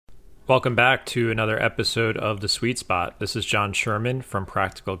Welcome back to another episode of The Sweet Spot. This is John Sherman from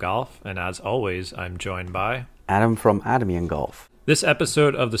Practical Golf, and as always, I'm joined by Adam from Adamian Golf. This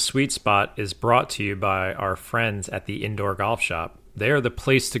episode of The Sweet Spot is brought to you by our friends at the Indoor Golf Shop. They are the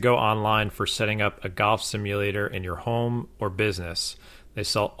place to go online for setting up a golf simulator in your home or business. They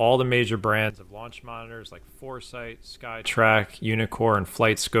sell all the major brands of launch monitors like Foresight, SkyTrack, Unicore, and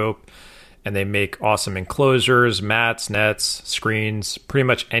FlightScope. And they make awesome enclosures, mats, nets, screens, pretty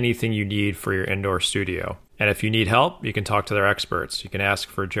much anything you need for your indoor studio. And if you need help, you can talk to their experts. You can ask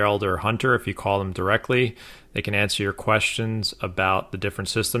for Gerald or Hunter if you call them directly. They can answer your questions about the different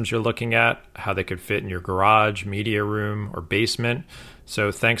systems you're looking at, how they could fit in your garage, media room, or basement.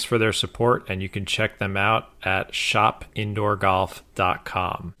 So thanks for their support, and you can check them out at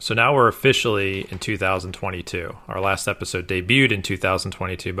shopindoorgolf.com. So now we're officially in 2022. Our last episode debuted in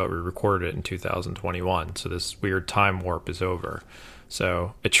 2022, but we recorded it in 2021. So this weird time warp is over.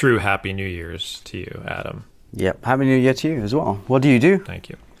 So a true Happy New Year's to you, Adam. Yep, Happy New Year to you as well. What do you do? Thank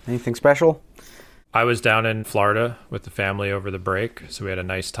you. Anything special? I was down in Florida with the family over the break, so we had a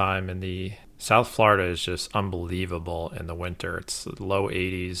nice time in the South Florida is just unbelievable in the winter. It's low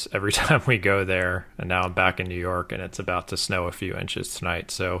 80s every time we go there, and now I'm back in New York, and it's about to snow a few inches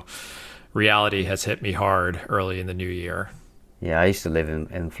tonight, so reality has hit me hard early in the new year. Yeah, I used to live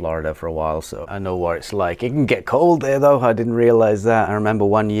in Florida for a while, so I know what it's like. It can get cold there, though. I didn't realize that. I remember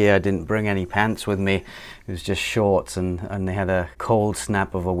one year I didn't bring any pants with me. It was just shorts, and they had a cold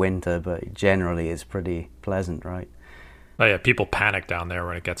snap of a winter, but generally it's pretty pleasant, right? Oh, yeah, people panic down there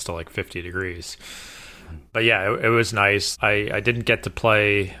when it gets to like 50 degrees. But yeah, it was nice. I didn't get to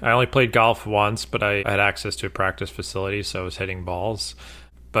play. I only played golf once, but I had access to a practice facility, so I was hitting balls.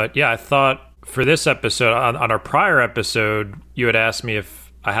 But yeah, I thought for this episode, on our prior episode, you had asked me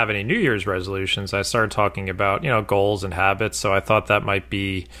if I have any New Year's resolutions. I started talking about, goals and habits. So I thought that might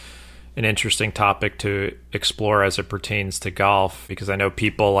be an interesting topic to explore as it pertains to golf, because I know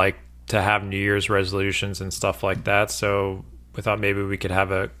people like to have New Year's resolutions and stuff like that. So we thought maybe we could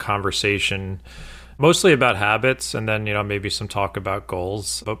have a conversation mostly about habits, and then, maybe some talk about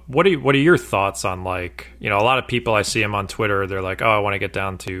goals. But what are your thoughts on, like, a lot of people, I see them on Twitter, they're like, oh, I want to get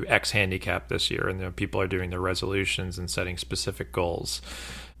down to X handicap this year. And people are doing their resolutions and setting specific goals.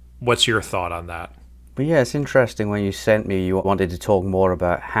 What's your thought on that? But yeah, it's interesting when you sent me, you wanted to talk more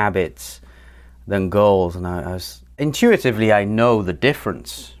about habits than goals. And I was intuitively, I know the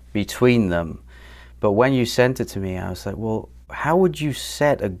difference between them. But when you sent it to me, I was like, well, how would you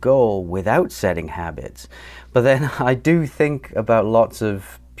set a goal without setting habits? But then I do think about lots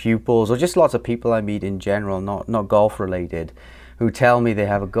of pupils, or just lots of people I meet in general, not golf related, who tell me they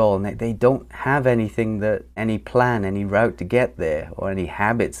have a goal and they don't have any plan, any route to get there, or any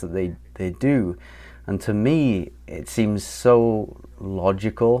habits that they do. And to me, it seems so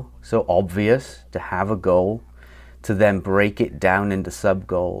logical, so obvious to have a goal, to then break it down into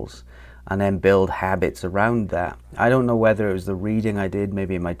sub-goals, and then build habits around that. I don't know whether it was the reading I did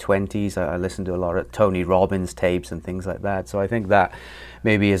maybe in my 20s. I listened to a lot of Tony Robbins tapes and things like that. So I think that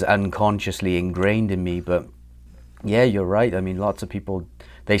maybe is unconsciously ingrained in me. But yeah, you're right. I mean, lots of people,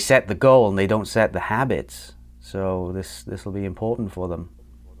 they set the goal and they don't set the habits. So this will be important for them.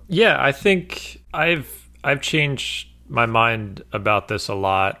 Yeah, I think I've changed my mind about this a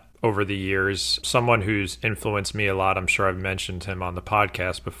lot over the years. Someone who's influenced me a lot, I'm sure I've mentioned him on the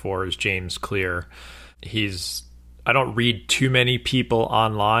podcast before, is James Clear. I don't read too many people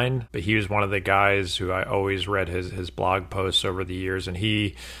online, but he was one of the guys who I always read his blog posts over the years. And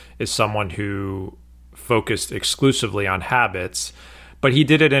he is someone who focused exclusively on habits, but he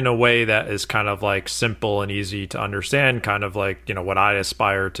did it in a way that is kind of like simple and easy to understand, kind of like, what I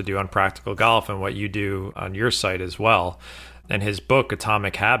aspire to do on Practical Golf and what you do on your site as well. And his book,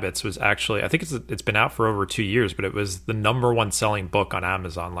 Atomic Habits, was actually, I think it's been out for over 2 years, but it was the #1 selling book on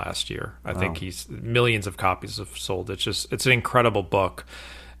Amazon last year. I think millions of copies have sold. It's an incredible book.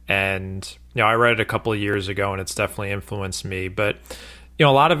 And, I read it a couple of years ago and it's definitely influenced me. But, a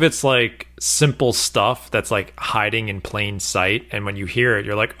lot of it's like simple stuff that's like hiding in plain sight. And when you hear it,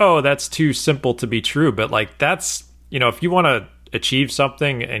 you're like, oh, that's too simple to be true. But like that's, if you want to achieve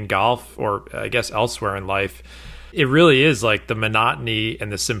something in golf, or I guess elsewhere in life, it really is like the monotony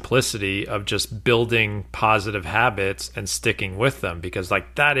and the simplicity of just building positive habits and sticking with them, because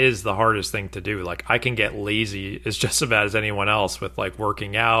like that is the hardest thing to do. Like I can get lazy as just about as anyone else with like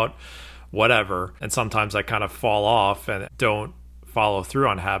working out, whatever. And sometimes I kind of fall off and don't follow through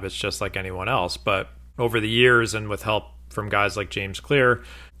on habits just like anyone else. But over the years and with help from guys like James Clear,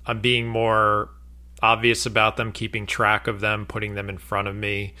 I'm being more, obvious about them, keeping track of them, putting them in front of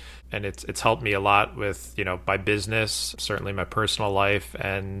me. And it's helped me a lot with, my business, certainly my personal life.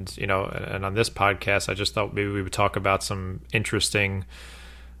 And, and on this podcast, I just thought maybe we would talk about some interesting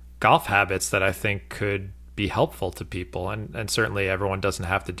golf habits that I think could be helpful to people. And certainly everyone doesn't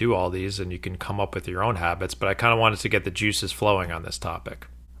have to do all these, and you can come up with your own habits. But I kind of wanted to get the juices flowing on this topic.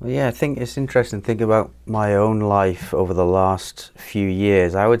 Well, yeah, I think it's interesting to think about my own life over the last few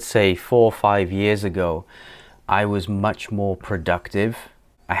years. I would say 4 or 5 years ago, I was much more productive.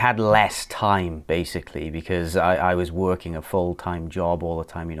 I had less time, basically, because I was working a full-time job all the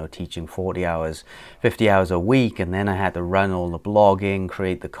time, teaching 40 hours, 50 hours a week, and then I had to run all the blogging,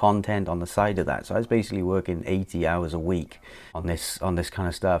 create the content on the side of that. So I was basically working 80 hours a week on this kind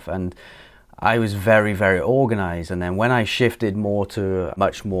of stuff. And I was very, very organized. And then when I shifted more to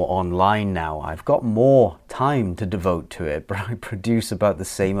much more online now, I've got more time to devote to it, but I produce about the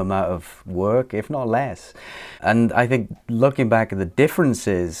same amount of work, if not less. And I think looking back at the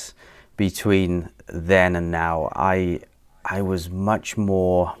differences between then and now, I was much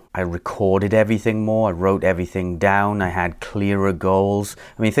more, I recorded everything more, I wrote everything down, I had clearer goals.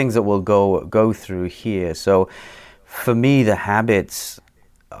 I mean, things that we'll go through here. So for me, the habits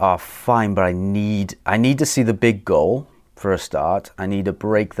are fine, but I need to see the big goal for a start. I need to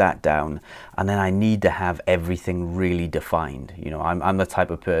break that down, and then I need to have everything really defined. I'm the type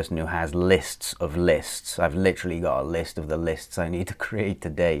of person who has lists of lists. I've literally got a list of the lists I need to create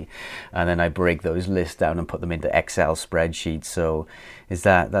today, and then I break those lists down and put them into Excel spreadsheets. So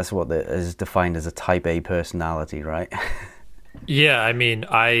that's what is defined as a type A personality, right? Yeah, I mean,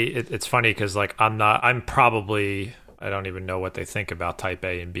 it's funny because I'm probably, I don't even know what they think about type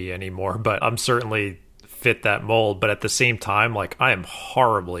A and B anymore, but I'm certainly fit that mold. But at the same time, I am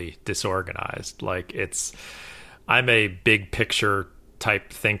horribly disorganized. I'm a big picture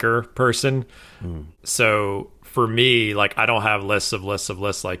type thinker person. So for me, I don't have lists of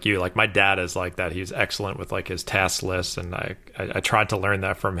lists like you. My dad is like that. He's excellent with his task lists, and I tried to learn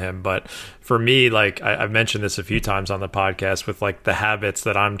that from him. But for me, I've mentioned this a few times on the podcast with the habits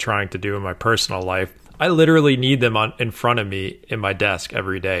that I'm trying to do in my personal life. I literally need them in front of me in my desk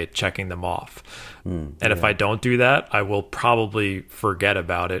every day, checking them off. If I don't do that, I will probably forget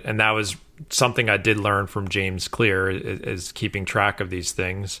about it. And that was something I did learn from James Clear, is keeping track of these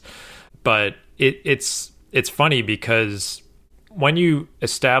things. But it's funny because when you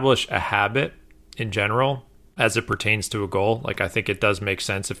establish a habit in general, as it pertains to a goal, I think it does make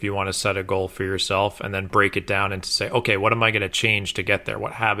sense if you want to set a goal for yourself and then break it down and to say, okay, what am I going to change to get there?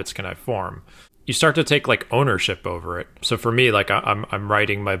 What habits can I form? You start to take ownership over it. So for me, I'm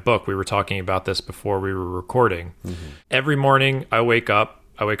writing my book. We were talking about this before we were recording. Every morning I wake up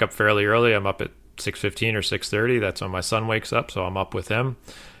fairly early. I'm up at 6:15 or 6:30. That's when my son wakes up. So I'm up with him.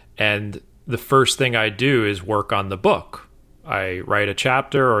 And the first thing I do is work on the book. I write a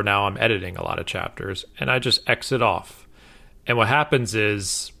chapter, or now I'm editing a lot of chapters, and I just exit off. And what happens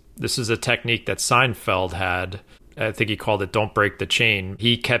is, this is a technique that Seinfeld had. I think he called it "Don't Break the Chain."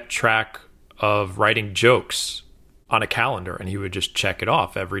 He kept track of writing jokes on a calendar, and he would just check it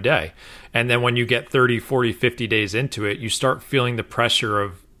off every day. And then when you get 30, 40, 50 days into it, you start feeling the pressure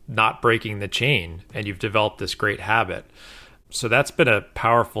of not breaking the chain, and you've developed this great habit. So that's been a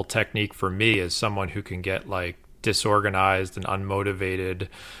powerful technique for me as someone who can get disorganized and unmotivated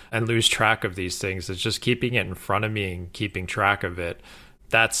and lose track of these things. It's just keeping it in front of me and keeping track of it.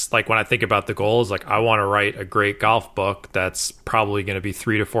 That's when I think about the goals, I want to write a great golf book that's probably going to be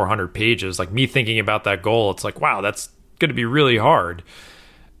 300 to 400 pages. Me thinking about that goal, it's wow, that's going to be really hard.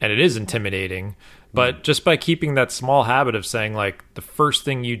 And it is intimidating. But just by keeping that small habit of saying, the first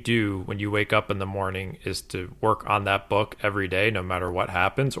thing you do when you wake up in the morning is to work on that book every day, no matter what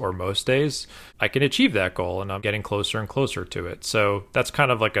happens, or most days, I can achieve that goal, and I'm getting closer and closer to it. So that's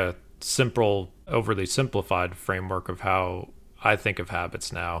kind of a simple, overly simplified framework of how I think of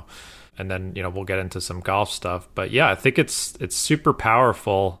habits now. And then, we'll get into some golf stuff. But yeah, I think it's super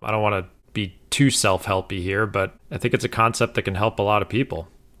powerful. I don't want to be too self-helpy here, but I think it's a concept that can help a lot of people.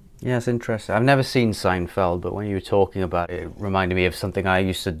 Yeah, it's interesting. I've never seen Seinfeld, but when you were talking about it, it reminded me of something I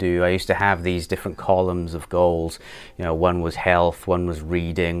used to do. I used to have these different columns of goals. One was health, one was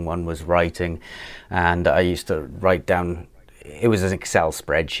reading, one was writing. And I used to write down, it was an Excel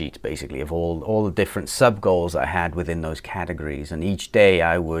spreadsheet basically of all the different sub goals I had within those categories. And each day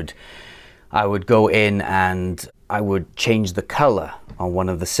I would go in and I would change the color on one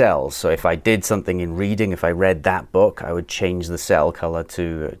of the cells. So if I did something in reading, if I read that book, I would change the cell color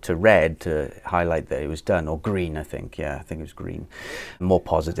to red to highlight that it was done, or green, I think. Yeah, I think it was green, more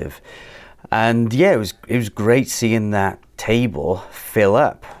positive. And yeah, it was great seeing that table fill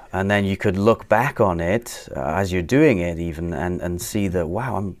up. And then you could look back on it as you're doing it even and see that,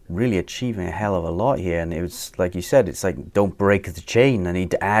 wow, I'm really achieving a hell of a lot here. And it was, like you said, it's like, don't break the chain. I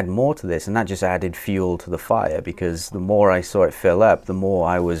need to add more to this. And that just added fuel to the fire, because the more I saw it fill up, the more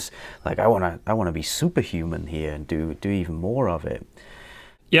I was like, I want to be superhuman here and do even more of it.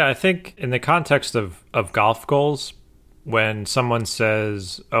 Yeah, I think in the context of golf goals, when someone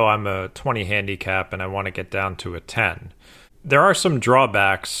says, oh, I'm a 20 handicap and I want to get down to a 10, there are some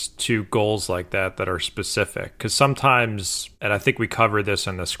drawbacks to goals like that are specific. Because sometimes, and I think we covered this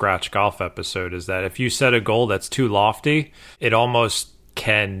in the Scratch Golf episode, is that if you set a goal that's too lofty, it almost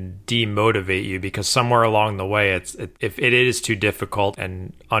can demotivate you, because somewhere along the way, if it is too difficult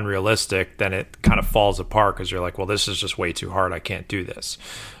and unrealistic, then it kind of falls apart, because you're like, well, this is just way too hard. I can't do this.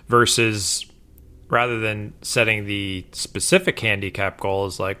 Versus, rather than setting the specific handicap goal,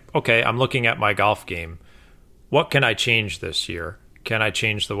 is like, okay, I'm looking at my golf game. What can I change this year? Can I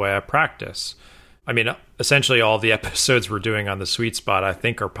change the way I practice? I mean, essentially all the episodes we're doing on the Sweet Spot, I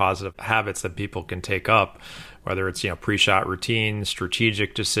think, are positive habits that people can take up, whether it's, pre-shot routines,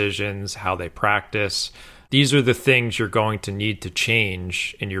 strategic decisions, how they practice. These are the things you're going to need to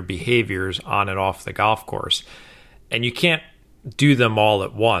change in your behaviors on and off the golf course. And you can't do them all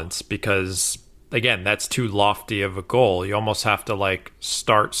at once, because, again, that's too lofty of a goal. You almost have to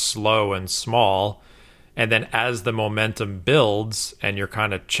start slow and small. And then as the momentum builds and you're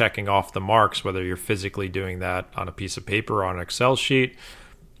kind of checking off the marks, whether you're physically doing that on a piece of paper or on an Excel sheet,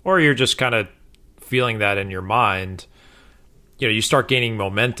 or you're just kind of feeling that in your mind, you start gaining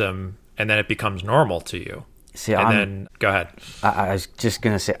momentum, and then it becomes normal to you. See, then go ahead. I was just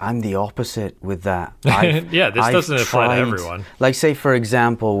going to say, I'm the opposite with that. Yeah, this doesn't apply to everyone. Like, say, for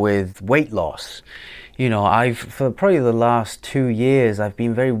example, with weight loss. For probably the last 2 years, I've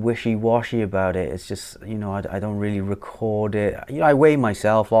been very wishy-washy about it. It's just, I don't really record it. I weigh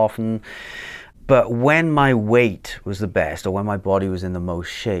myself often. But when my weight was the best, or when my body was in the most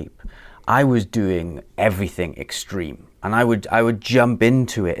shape, I was doing everything extreme. And I would jump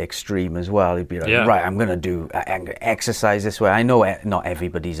into it extreme as well. It'd be like, right, I'm going to exercise this way. I know not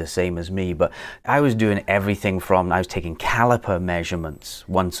everybody's the same as me, but I was doing everything from, I was taking caliper measurements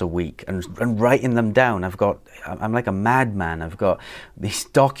once a week and writing them down. I'm like a madman. I've got these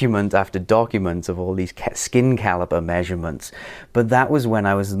document after document of all these skin caliper measurements. But that was when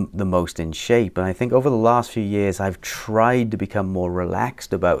I was the most in shape. And I think over the last few years, I've tried to become more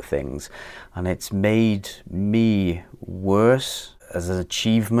relaxed about things. And it's made me worse as an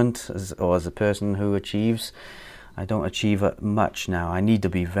achievement, or as a person who achieves. I don't achieve much now. I need to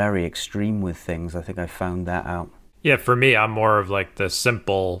be very extreme with things. I think I found that out. Yeah, for me, I'm more of the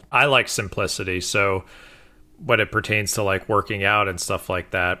simple. I like simplicity. So when it pertains to working out and stuff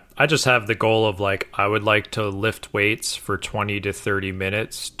like that, I just have the goal of I would like to lift weights for 20 to 30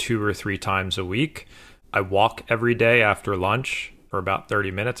 minutes 2 or 3 times a week. I walk every day after lunch for about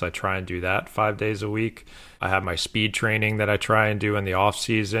 30 minutes. I try and do that 5 days a week. I have my speed training that I try and do in the off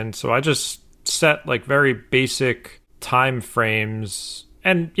season. So I just set very basic time frames.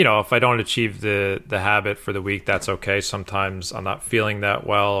 And, if I don't achieve the habit for the week, that's okay. Sometimes I'm not feeling that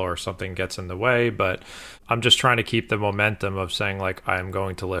well or something gets in the way, but I'm just trying to keep the momentum of saying I'm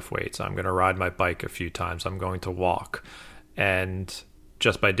going to lift weights. I'm going to ride my bike a few times. I'm going to walk. And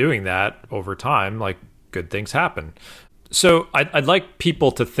just by doing that over time, good things happen. So I'd like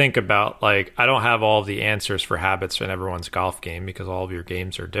people to think about, I don't have all of the answers for habits in everyone's golf game, because all of your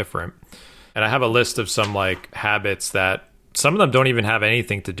games are different. And I have a list of some habits that some of them don't even have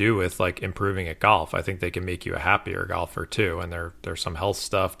anything to do with improving at golf. I think they can make you a happier golfer too. And there's some health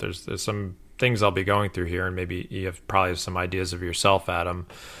stuff. There's some things I'll be going through here, and maybe you have probably some ideas of yourself, Adam.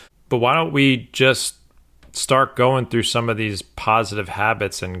 But why don't we just start going through some of these positive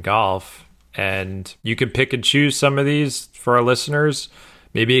habits in golf? And you can pick and choose some of these for our listeners.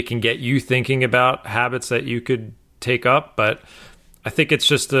 Maybe it can get you thinking about habits that you could take up. But I think it's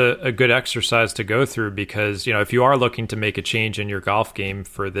just a good exercise to go through, because, if you are looking to make a change in your golf game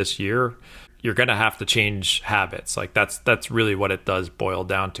for this year, you're going to have to change habits. That's really what it does boil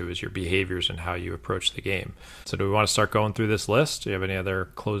down to, is your behaviors and how you approach the game. So do we want to start going through this list? Do you have any other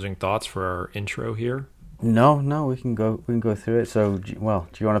closing thoughts for our intro here? No, we can go through it. So, do you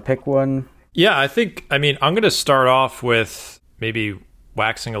want to pick one? Yeah, I'm going to start off with maybe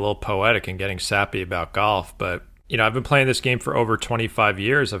waxing a little poetic and getting sappy about golf. But, I've been playing this game for over 25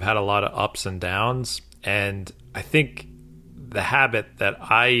 years. I've had a lot of ups and downs. And I think the habit that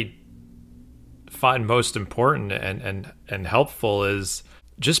I find most important and helpful is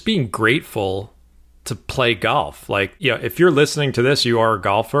just being grateful to play golf. If you're listening to this, you are a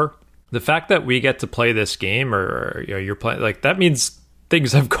golfer. The fact that we get to play this game, or you're playing, that means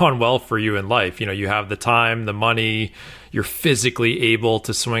things have gone well for you in life. You know, you have the time, the money, you're physically able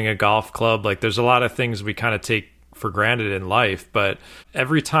to swing a golf club. Like there's a lot of things we kind of take for granted in life. But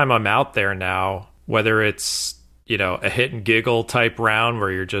every time I'm out there now, whether it's, you know, a hit and giggle type round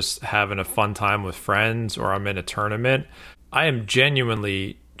where you're just having a fun time with friends, or I'm in a tournament, I am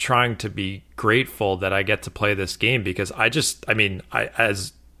genuinely trying to be grateful that I get to play this game, because I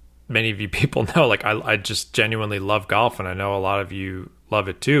as many of you people know, like I just genuinely love golf, and I know a lot of you love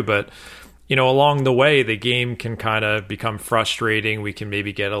it too. But, you know, along the way, the game can kind of become frustrating. We can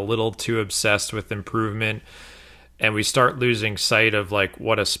maybe get a little too obsessed with improvement, and we start losing sight of like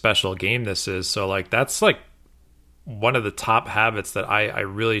what a special game this is. So like that's like one of the top habits that I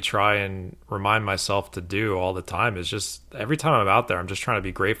really try and remind myself to do all the time, is just every time I'm out there, I'm just trying to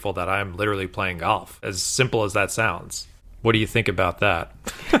be grateful that I'm literally playing golf, as simple as that sounds. What do you think about that?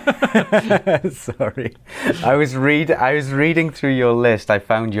 Sorry. I was reading through your list. I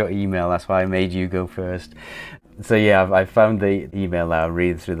found your email. That's why I made you go first. So yeah, I found the email now,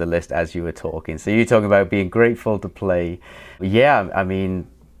 reading through the list as you were talking. So you're talking about being grateful to play. Yeah, I mean,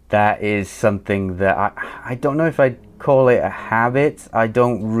 that is something that I don't know if I'd call it a habit. I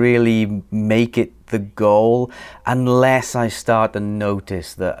don't really make it the goal unless I start to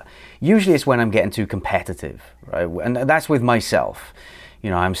notice that. Usually it's when I'm getting too competitive, right? And that's with myself. You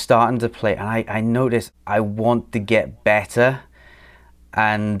know, I'm starting to play and I notice I want to get better,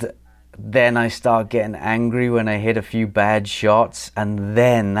 and then I start getting angry when I hit a few bad shots, and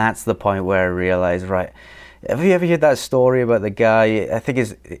then that's the point where I realize, right, have you ever heard that story about the guy? I think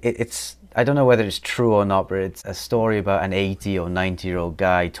it's I don't know whether it's true or not, but it's a story about an 80 or 90-year-old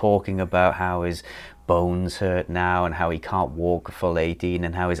guy talking about how his bones hurt now and how he can't walk a full 18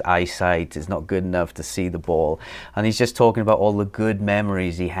 and how his eyesight is not good enough to see the ball. And he's just talking about all the good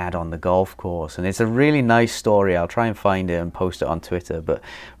memories he had on the golf course. And it's a really nice story. I'll try and find it and post it on Twitter, but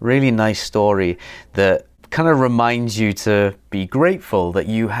really nice story that kind of reminds you to be grateful that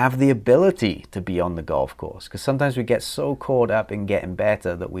you have the ability to be on the golf course, because sometimes we get so caught up in getting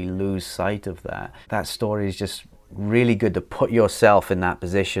better that we lose sight of that. That story is just really good to put yourself in that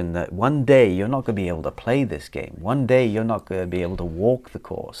position that one day you're not going to be able to play this game. One day you're not going to be able to walk the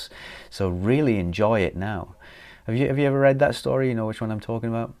course. So really enjoy it now. Have you ever read that story? You know which one I'm talking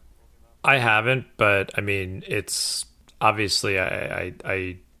about? I haven't, but I mean, it's obviously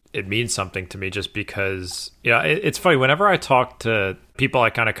it means something to me, just because, you know, it's funny, whenever I talk to people I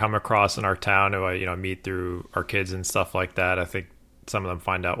kind of come across in our town who I, you know, meet through our kids and stuff like that, I think some of them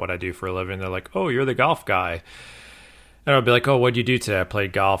find out what I do for a living. They're like, oh, you're the golf guy. And I'll be like, oh, what'd you do today? I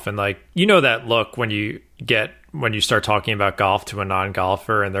played golf. And like, you know, that look when you start talking about golf to a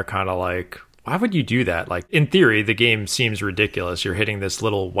non-golfer, and they're kind of like, why would you do that? Like, in theory, the game seems ridiculous. You're hitting this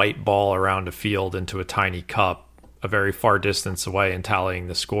little white ball around a field into a tiny cup a very far distance away and tallying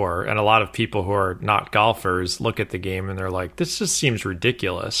the score. And a lot of people who are not golfers look at the game and they're like, this just seems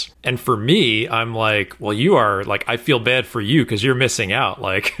ridiculous. And for me, I'm like, well, you are like, I feel bad for you because you're missing out.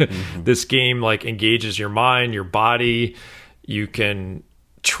 Like this game like engages your mind, your body. You can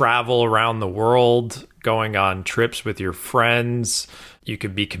travel around the world, going on trips with your friends. You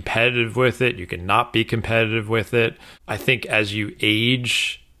can be competitive with it. You can not be competitive with it. I think as you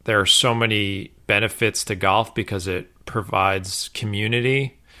age, there are so many benefits to golf because it provides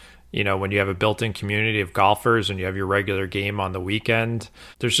community. You know, when you have a built-in community of golfers and you have your regular game on the weekend,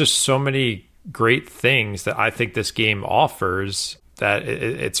 there's just so many great things that I think this game offers that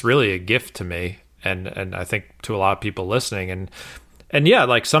it's really a gift to me. And I think to a lot of people listening. And yeah,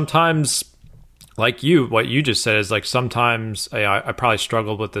 like sometimes, like what you just said is like sometimes I probably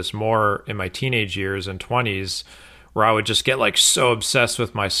struggled with this more in my teenage years and 20s, where I would just get like so obsessed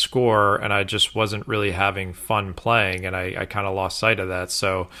with my score and I just wasn't really having fun playing, and I kind of lost sight of that.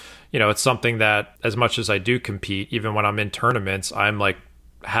 So, you know, it's something that as much as I do compete, even when I'm in tournaments, I'm like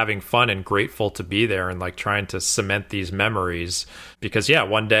having fun and grateful to be there and like trying to cement these memories, because yeah,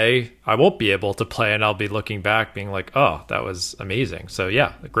 one day I won't be able to play and I'll be looking back being like, oh, that was amazing. So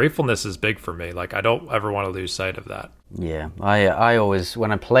yeah, the gratefulness is big for me. Like I don't ever want to lose sight of that. Yeah, I always,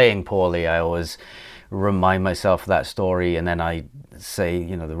 when I'm playing poorly, I always remind myself of that story, and then I say,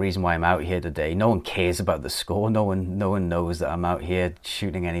 you know, the reason why I'm out here today, no one cares about the score, no one knows that I'm out here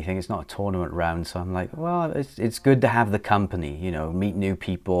shooting anything. It's not a tournament round. So I'm like, well, it's good to have the company, you know, meet new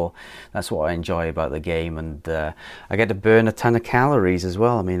people. That's what I enjoy about the game. And I get to burn a ton of calories as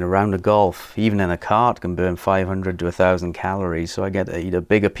well. I mean, a round of golf, even in a cart, can burn 500 to 1,000 calories. So I get to eat a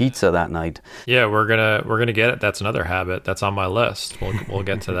bigger pizza that night. Yeah, we're gonna get it. That's another habit that's on my list. We'll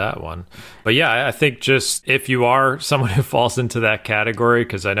get to that one. But yeah, I think just if you are someone who falls into that category,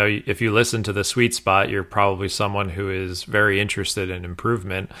 because I know if you listen to the Sweet Spot, you're probably someone who is very interested in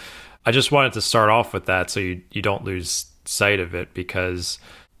improvement. I just wanted to start off with that so you don't lose sight of it, because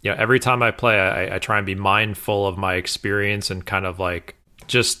every time I play, I try and be mindful of my experience and kind of like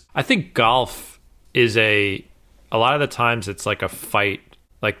I think golf is a lot of the times it's like a fight.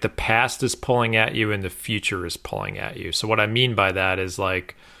 Like the past is pulling at you and the future is pulling at you. So what I mean by that is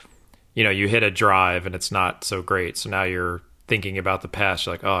like, you hit a drive and it's not so great. So now you're thinking about the past.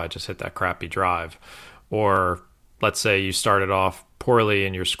 You're like, oh, I just hit that crappy drive. Or let's say you started off poorly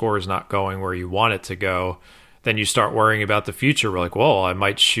and your score is not going where you want it to go. Then you start worrying about the future. We're like, whoa, I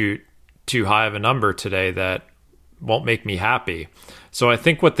might shoot too high of a number today that won't make me happy. So I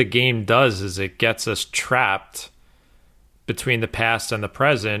think what the game does is it gets us trapped between the past and the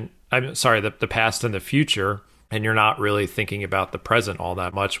present. I'm sorry, the past and the future. And you're not really thinking about the present all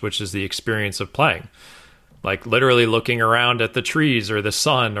that much, which is the experience of playing. Like literally looking around at the trees or the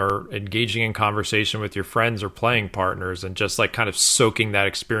sun or engaging in conversation with your friends or playing partners and just like kind of soaking that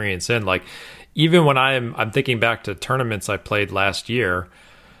experience in. Like even when I'm thinking back to tournaments I played last year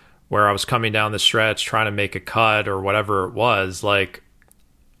where I was coming down the stretch trying to make a cut or whatever it was, like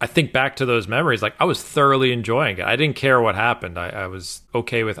I think back to those memories, like I was thoroughly enjoying it. I didn't care what happened. I was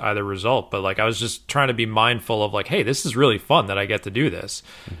okay with either result, but like I was just trying to be mindful of like, hey, this is really fun that I get to do this.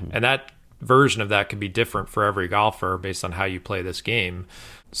 Mm-hmm. And that version of that can be different for every golfer based on how you play this game.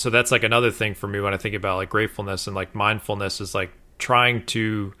 So that's like another thing for me when I think about like gratefulness and like mindfulness is like trying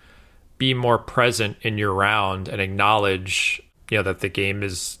to be more present in your round and acknowledge, that the game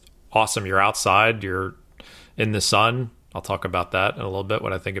is awesome. You're outside, you're in the sun. I'll talk about that in a little bit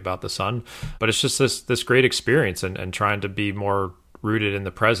when I think about the sun. But it's just this great experience and trying to be more rooted in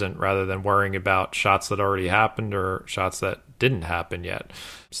the present rather than worrying about shots that already happened or shots that didn't happen yet.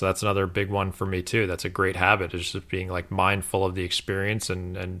 So that's another big one for me too. That's a great habit, is just being like mindful of the experience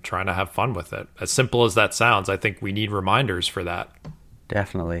and trying to have fun with it. As simple as that sounds, I think we need reminders for that.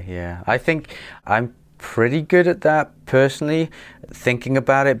 Definitely, yeah. I think I'm pretty good at that personally, thinking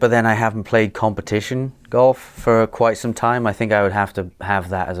about it, but then I haven't played competition golf for quite some time. I think I would have to have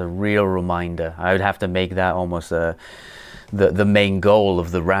that as a real reminder. I would have to make that almost the main goal of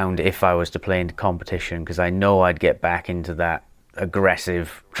the round if I was to play into competition, because I know I'd get back into that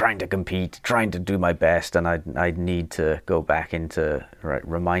aggressive, trying to compete, trying to do my best, and I'd need to go back into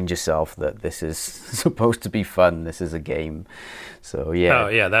remind yourself that this is supposed to be fun. This is a game. So yeah. Oh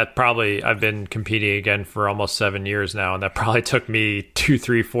yeah, that probably, I've been competing again for almost 7 years now, and that probably took me 2,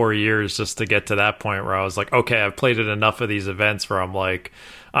 3, 4 years just to get to that point where I was like, okay, I've played at enough of these events where I'm like,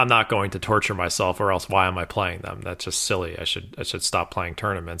 I'm not going to torture myself, or else why am I playing them? That's just silly. I should stop playing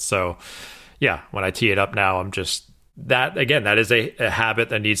tournaments. So yeah, when I tee it up now, I'm just, that again, that is a habit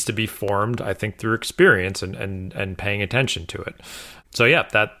that needs to be formed, I think, through experience and paying attention to it. So yeah,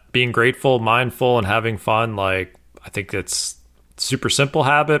 that being grateful, mindful, and having fun, like I think it's super simple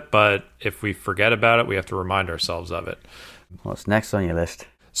habit, but if we forget about it, we have to remind ourselves of it. What's next on your list?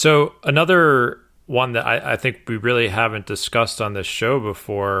 So another one that I think we really haven't discussed on this show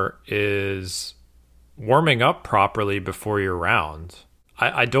before is warming up properly before your round.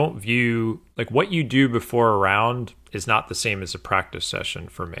 I don't view, like, what you do before a round is not the same as a practice session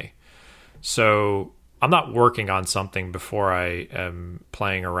for me. So I'm not working on something before I am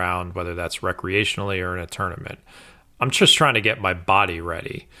playing around, whether that's recreationally or in a tournament. I'm just trying to get my body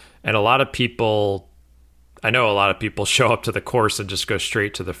ready. And I know a lot of people show up to the course and just go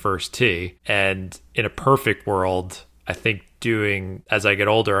straight to the first tee. And in a perfect world, I think as I get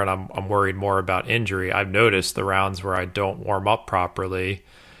older and I'm worried more about injury, I've noticed the rounds where I don't warm up properly,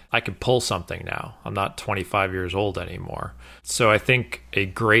 I can pull something now. I'm not 25 years old anymore. So I think a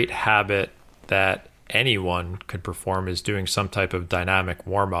great habit that anyone could perform is doing some type of dynamic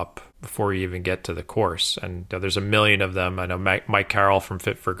warm up before you even get to the course. And there's a million of them. I know Mike Carroll from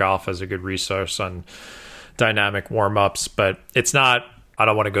Fit for Golf has a good resource on dynamic warm-ups, but it's not, I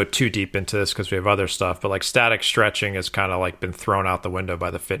don't want to go too deep into this because we have other stuff, but like static stretching has kind of like been thrown out the window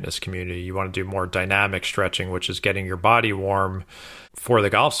by the fitness community. You want to do more dynamic stretching, which is getting your body warm for the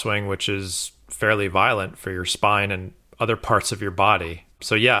golf swing, which is fairly violent for your spine and other parts of your body.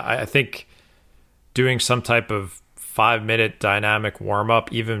 So yeah, I think doing some type of 5-minute dynamic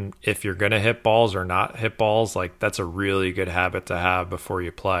warm-up, even if you're going to hit balls or not hit balls, like that's a really good habit to have before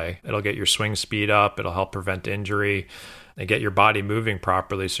you play. It'll get your swing speed up. It'll help prevent injury and get your body moving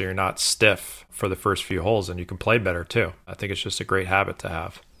properly so you're not stiff for the first few holes, and you can play better too. I think it's just a great habit to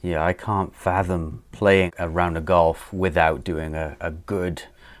have. Yeah, I can't fathom playing a round of golf without doing a good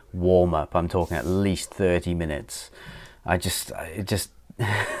warm-up. I'm talking at least 30 minutes. It just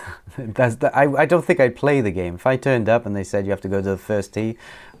I don't think I'd play the game. If I turned up and they said you have to go to the first tee,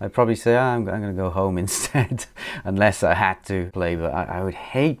 I'd probably say, I'm going to go home instead, unless I had to play. But I would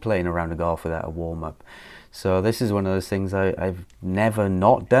hate playing a round of golf without a warm-up. So this is one of those things I've never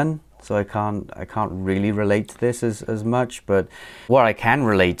not done. So I can't really relate to this as much. But what I can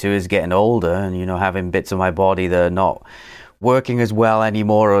relate to is getting older and, having bits of my body that are not working as well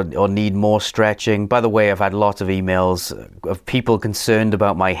anymore or need more stretching. By the way, I've had lots of emails of people concerned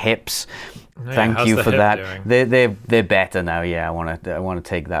about my hips. Yeah, Thank you for that. Doing? They're better now. Yeah, I want to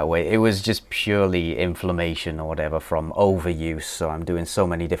take that away. It was just purely inflammation or whatever from overuse. So I'm doing so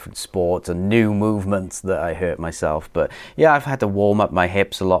many different sports and new movements that I hurt myself. But yeah, I've had to warm up my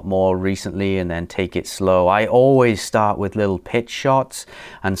hips a lot more recently and then take it slow. I always start with little pitch shots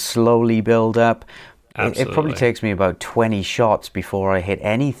and slowly build up. It probably takes me about 20 shots before I hit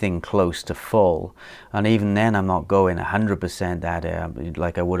anything close to full. And even then, I'm not going 100% at it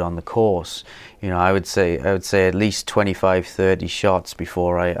like I would on the course. I would say at least 25, 30 shots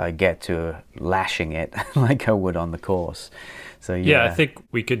before I get to lashing it like I would on the course. So yeah, I think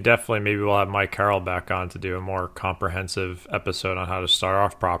we could maybe we'll have Mike Carroll back on to do a more comprehensive episode on how to start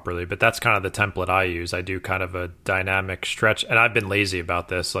off properly. But that's kind of the template I use. I do kind of a dynamic stretch, and I've been lazy about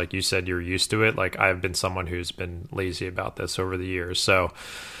this. Like you said, you're used to it. Like I've been someone who's been lazy about this over the years. So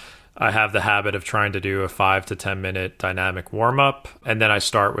I have the habit of trying to do a 5 to 10 minute dynamic warm up. And then I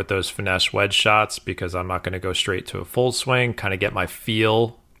start with those finesse wedge shots because I'm not going to go straight to a full swing, kind of get my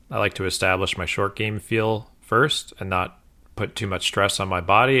feel. I like to establish my short game feel first and not put too much stress on my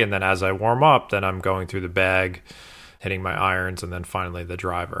body. And then as I warm up, then I'm going through the bag, hitting my irons, and then finally the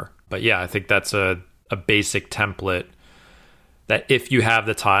driver. But yeah, I think that's a basic template that if you have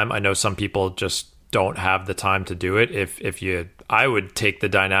the time, I know some people just don't have the time to do it. I would take the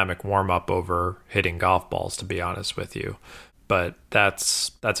dynamic warm up over hitting golf balls, to be honest with you. But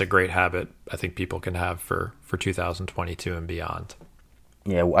that's a great habit I think people can have for 2022 and beyond.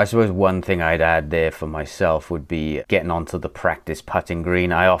 Yeah, I suppose one thing I'd add there for myself would be getting onto the practice putting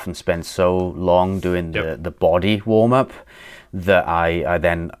green. I often spend so long doing the body warm-up that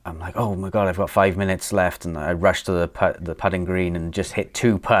I'm like, oh my God, I've got 5 minutes left, and I rush to the putting green and just hit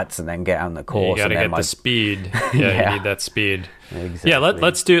 2 putts and then get on the course. You got to get the speed. Yeah, you need that speed. Exactly. Yeah,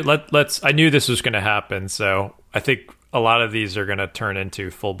 let's I knew this was going to happen, so I think a lot of these are going to turn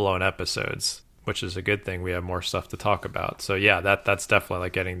into full-blown episodes, which is a good thing. We have more stuff to talk about. So yeah, that's definitely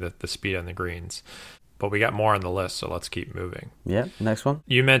like getting the speed on the greens. But we got more on the list, so let's keep moving. Yeah, next one.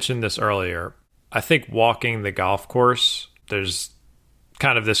 You mentioned this earlier. I think walking the golf course, there's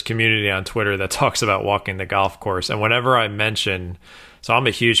kind of this community on Twitter that talks about walking the golf course. And whenever I mention, so I'm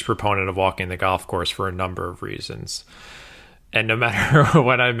a huge proponent of walking the golf course for a number of reasons. And no matter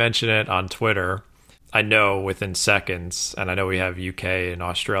when I mention it on Twitter, I know within seconds, and I know we have UK and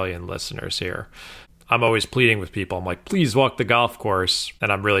Australian listeners here, I'm always pleading with people. I'm like, please walk the golf course.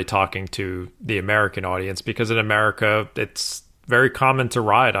 And I'm really talking to the American audience because in America, it's very common to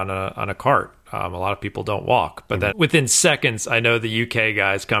ride on a cart. A lot of people don't walk. But then within seconds, I know the UK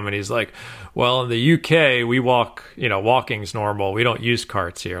guy's coming. He's like, well, in the UK, we walk, walking's normal. We don't use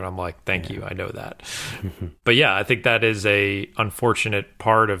carts here. And I'm like, thank you. I know that. But yeah, I think that is a unfortunate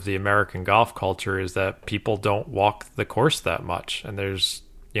part of the American golf culture is that people don't walk the course that much. And there's,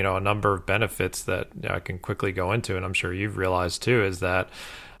 a number of benefits that I can quickly go into. And I'm sure you've realized too, is that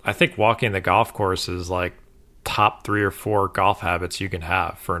I think walking the golf course is like top 3 or 4 golf habits you can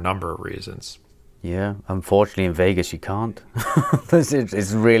have for a number of reasons. Yeah, unfortunately in Vegas you can't.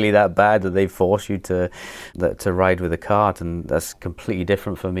 It's really that bad that they force you to ride with a cart, and that's completely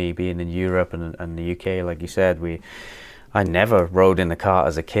different for me being in Europe and the UK. Like you said, I never rode in a cart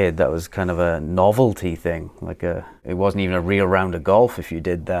as a kid. That was kind of a novelty thing. It wasn't even a real round of golf if you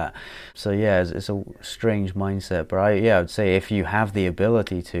did that. So yeah, it's a strange mindset. But I'd say if you have the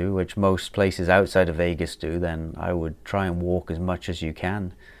ability to, which most places outside of Vegas do, then I would try and walk as much as you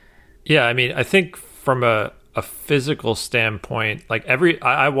can. Yeah, I mean, I think from a physical standpoint,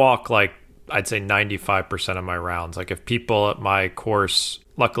 I walk I'd say 95% of my rounds. Like if people at my course,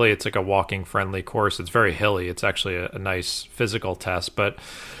 luckily it's like a walking friendly course. It's very hilly. It's actually a nice physical test. But,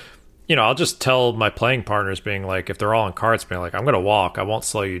 I'll just tell my playing partners being like, if they're all in carts, being like, I'm going to walk. I won't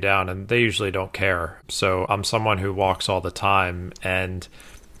slow you down. And they usually don't care. So I'm someone who walks all the time. And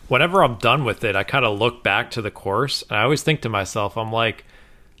whenever I'm done with it, I kind of look back to the course. And I always think to myself, I'm like,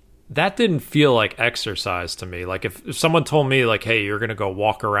 that didn't feel like exercise to me. Like if someone told me like, hey, you're going to go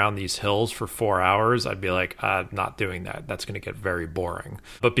walk around these hills for 4 hours, I'd be like, I'm not doing that. That's going to get very boring.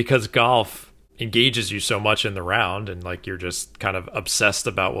 But because golf engages you so much in the round and you're just kind of obsessed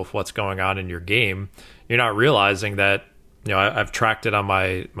about with what's going on in your game, you're not realizing that I've tracked it on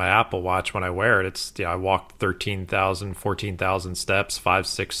my Apple Watch when I wear it. It's, I walked 13,000, 14,000 steps, 5,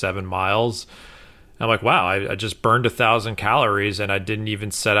 6, 7 miles. I'm like, wow, I just burned 1,000 calories and I didn't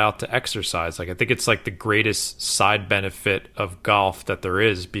even set out to exercise. Like, I think it's like the greatest side benefit of golf that there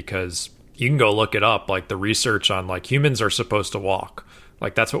is, because you can go look it up. Like, the research on, like, humans are supposed to walk.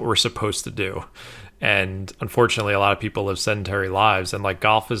 Like, that's what we're supposed to do. And unfortunately, a lot of people live sedentary lives, and like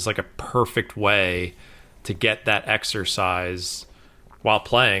golf is like a perfect way to get that exercise while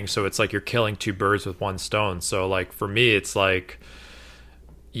playing. So it's like you're killing two birds with one stone. So like for me, it's like,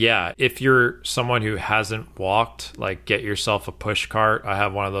 yeah, if you're someone who hasn't walked, like get yourself a push cart. I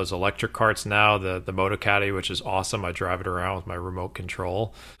have one of those electric carts now, the Moto Caddy, which is awesome. I drive it around with my remote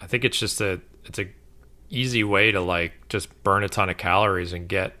control. I think it's just it's a easy way to like just burn a ton of calories and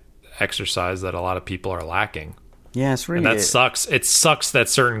get exercise that a lot of people are lacking. Yeah, it's really... And that sucks. It sucks that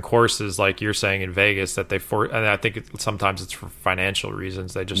certain courses, like you're saying in Vegas, that and I think sometimes it's for financial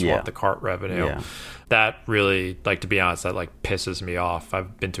reasons. They just want the cart revenue. Yeah. That really, like, to be honest, that like pisses me off.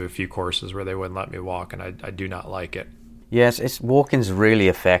 I've been to a few courses where they wouldn't let me walk, and I do not like it. Yes, walking's really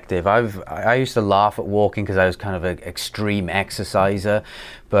effective. I used to laugh at walking because I was kind of an extreme exerciser,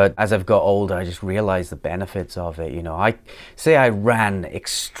 but as I've got older, I just realized the benefits of it. I ran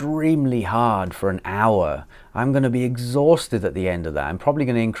extremely hard for an hour. I'm going to be exhausted at the end of that. I'm probably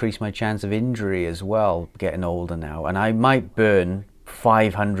going to increase my chance of injury as well, getting older now, and I might burn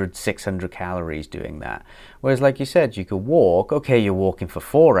 500, 600 calories doing that. Whereas, like you said, you could walk. Okay, you're walking for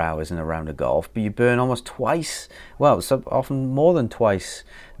 4 hours in a round of golf, but you burn almost twice, often more than twice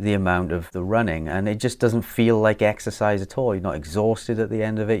the amount of the running, and it just doesn't feel like exercise at all. You're not exhausted at the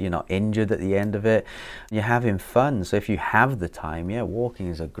end of it. You're not injured at the end of it. You're having fun. So if you have the time, walking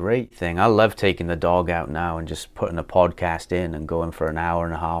is a great thing. I love taking the dog out now and just putting a podcast in and going for an hour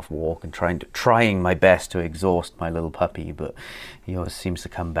and a half walk and trying my best to exhaust my little puppy, but he always seems to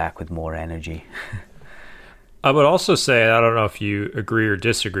come back with more energy. I would also say, I don't know if you agree or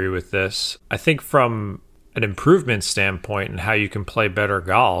disagree with this, I think from an improvement standpoint and how you can play better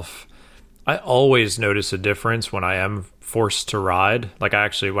golf, I always notice a difference when I am forced to ride. Like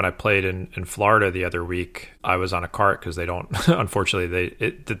when I played in Florida the other week, I was on a cart because they don't, unfortunately,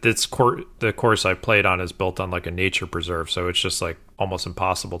 the course I played on is built on like a nature preserve. So it's just like almost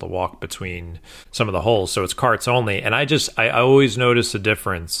impossible to walk between some of the holes. So it's carts only. And I always notice a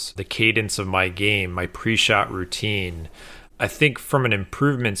difference, the cadence of my game, my pre-shot routine. I think from an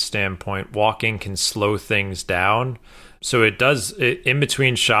improvement standpoint, walking can slow things down. So in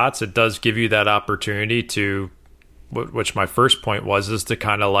between shots, it does give you that opportunity to, which my first point is to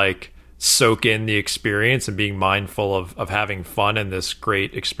kind of like soak in the experience and being mindful of having fun in this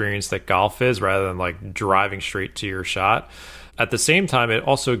great experience that golf is, rather than like driving straight to your shot. At the same time, it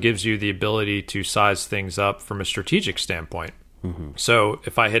also gives you the ability to size things up from a strategic standpoint. Mm-hmm. So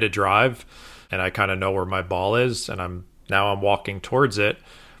if I hit a drive and I kind of know where my ball is and I'm walking towards it,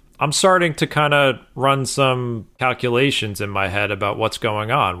 I'm starting to kind of run some calculations in my head about what's going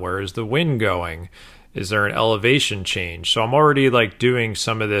on. Where is the wind going? Is there an elevation change? So I'm already like doing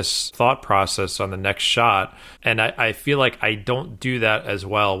some of this thought process on the next shot. And I feel like I don't do that as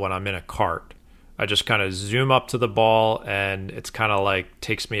well when I'm in a cart. I just kind of zoom up to the ball and it's kind of like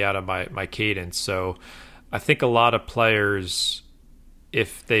takes me out of my cadence. So I think a lot of players,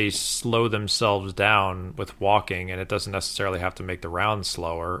 if they slow themselves down with walking, and it doesn't necessarily have to make the round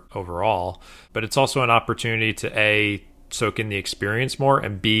slower overall, but it's also an opportunity to A, soak in the experience more,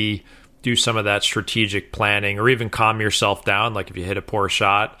 and B, do some of that strategic planning, or even calm yourself down. Like if you hit a poor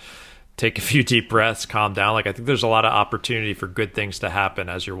shot, take a few deep breaths, calm down. Like I think there's a lot of opportunity for good things to happen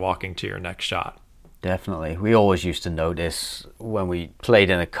as you're walking to your next shot. Definitely. We always used to notice when we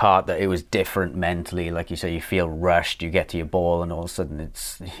played in a cart that it was different mentally. Like you say, you feel rushed, you get to your ball and all of a sudden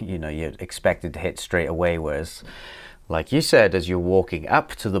it's, you're expected to hit straight away. Whereas, like you said, as you're walking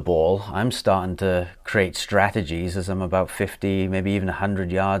up to the ball, I'm starting to create strategies as I'm about 50, maybe even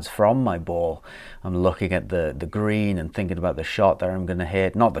 100 yards from my ball. I'm looking at the green and thinking about the shot that I'm going to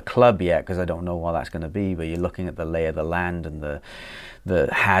hit. Not the club yet, because I don't know what that's going to be, but you're looking at the lay of the land and the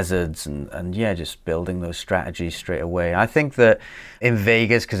hazards and just building those strategies straight away. I think that in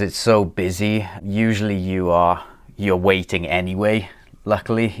Vegas, because it's so busy, usually you're waiting anyway,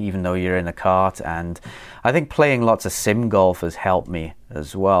 luckily, even though you're in a cart. And I think playing lots of sim golf has helped me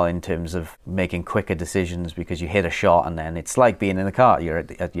as well in terms of making quicker decisions, because you hit a shot and then it's like being in a cart, you're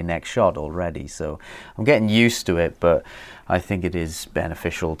at your next shot already. So I'm getting used to it, but I think it is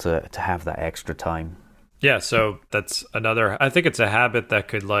beneficial to have that extra time. Yeah, so that's another, I think it's a habit that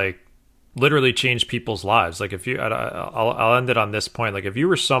could like literally change people's lives. Like if you, I'll end it on this point. Like if you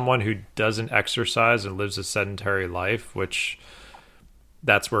were someone who doesn't exercise and lives a sedentary life, which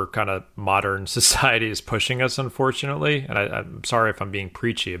that's where kind of modern society is pushing us, unfortunately. And I'm sorry if I'm being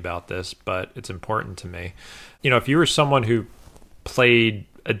preachy about this, but it's important to me. If you were someone who played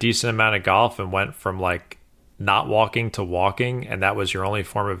a decent amount of golf and went from like not walking to walking, and that was your only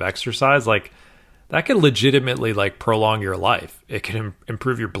form of exercise, like that could legitimately like prolong your life. It can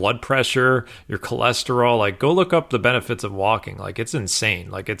improve your blood pressure, your cholesterol. Like go look up the benefits of walking. Like it's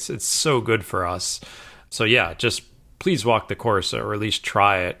insane. Like it's so good for us. So yeah, just please walk the course, or at least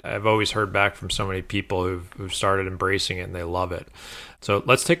try it. I've always heard back from so many people who've started embracing it and they love it. So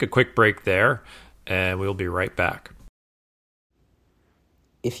let's take a quick break there and we'll be right back.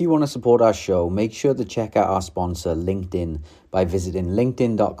 If you want to support our show, make sure to check out our sponsor, LinkedIn, by visiting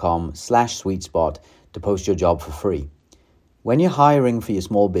linkedin.com/sweetspot to post your job for free. When you're hiring for your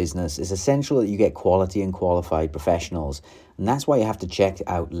small business, it's essential that you get quality and qualified professionals, and that's why you have to check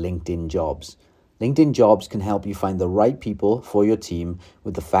out LinkedIn Jobs. LinkedIn Jobs can help you find the right people for your team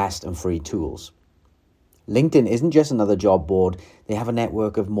with the fast and free tools. LinkedIn isn't just another job board. They have a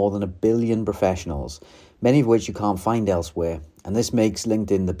network of more than 1 billion professionals, many of which you can't find elsewhere. And this makes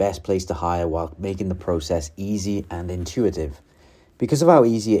LinkedIn the best place to hire while making the process easy and intuitive. Because of how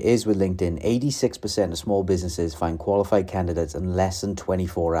easy it is with LinkedIn, 86% of small businesses find qualified candidates in less than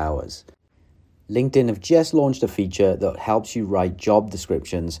 24 hours. LinkedIn have just launched a feature that helps you write job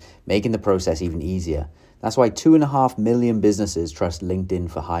descriptions, making the process even easier. That's why 2.5 million businesses trust LinkedIn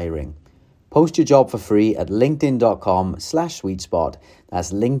for hiring. Post your job for free at linkedin.com/sweetspot.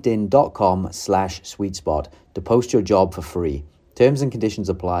 That's linkedin.com/sweetspot to post your job for free. Terms and conditions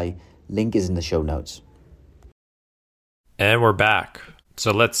apply. Link is in the show notes. And we're back.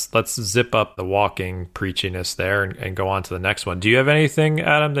 So let's zip up the walking preachiness there and go on to the next one. Do you have anything,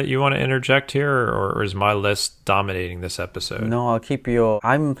 Adam, that you want to interject here, or is my list dominating this episode? No, I'll keep your...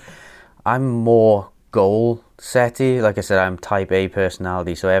 I'm more goal setty. Like I said, I'm type A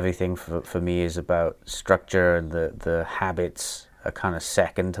personality, so everything for me is about structure, and the habits are kind of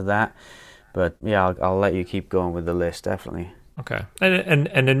second to that. But yeah, I'll let you keep going with the list, definitely. Okay. And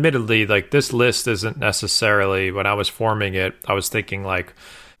admittedly, like this list isn't necessarily, when I was forming it, I was thinking like,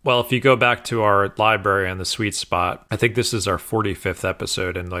 well, if you go back to our library on the Sweet Spot, I think this is our 45th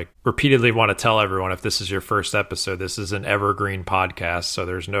episode, and like repeatedly want to tell everyone, if this is your first episode, this is an evergreen podcast. So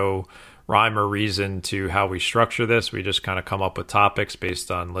there's no rhyme or reason to how we structure this. We just kind of come up with topics based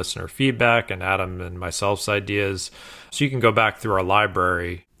on listener feedback and Adam and myself's ideas. So you can go back through our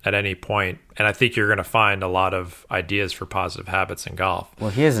library at any point, and I think you're going to find a lot of ideas for positive habits in golf.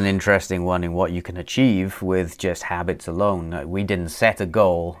 Well, here's an interesting one in what you can achieve with just habits alone. We didn't set a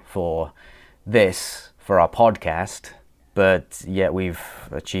goal for this for our podcast, but yet we've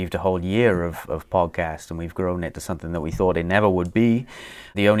achieved a whole year of podcast, and we've grown it to something that we thought it never would be.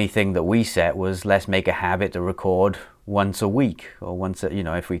 The only thing that we set was, let's make a habit to record once a week, or once,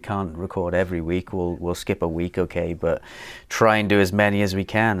 if we can't record every week, we'll skip a week, okay, but try and do as many as we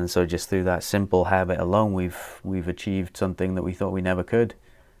can. And so just through that simple habit alone, we've achieved something that we thought we never could.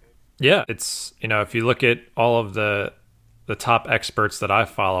 Yeah, it's, if you look at all of the top experts that I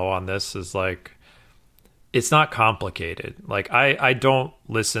follow on this, is like, it's not complicated. Like I don't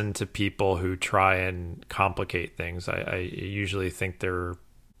listen to people who try and complicate things. I usually think they're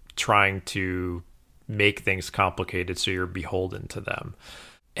trying to make things complicated so you're beholden to them.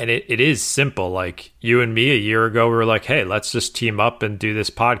 And it is simple. Like you and me a year ago, we were like, hey, let's just team up and do this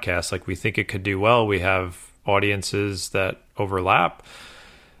podcast. Like we think it could do well. We have audiences that overlap,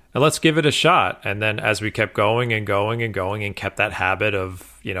 and let's give it a shot. And then as we kept going and going and going and kept that habit of,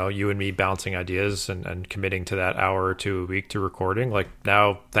 you and me bouncing ideas and committing to that hour or two a week to recording, like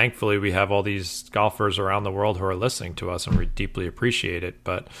now, thankfully, we have all these golfers around the world who are listening to us, and we deeply appreciate it.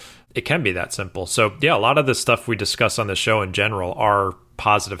 But it can be that simple. So yeah, a lot of the stuff we discuss on the show in general are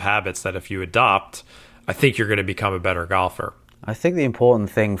positive habits that if you adopt, I think you're going to become a better golfer. I think the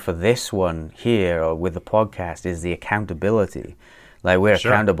important thing for this one here, or with the podcast, is the accountability. Like we're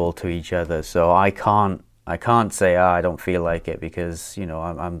accountable to each other. So I can't say, I don't feel like it, because,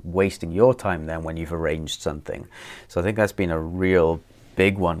 I'm wasting your time then when you've arranged something. So I think that's been a real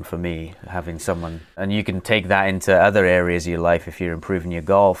big one for me, having someone, and you can take that into other areas of your life. If you're improving your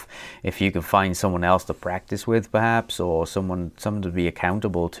golf, if you can find someone else to practice with perhaps, or someone to be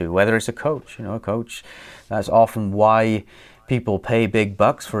accountable to, whether it's a coach, a coach. That's often why people pay big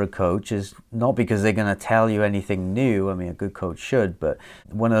bucks for a coach, is not because they're going to tell you anything new. I mean, a good coach should, but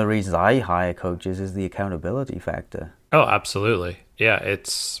one of the reasons I hire coaches is the accountability factor. Oh, absolutely. Yeah,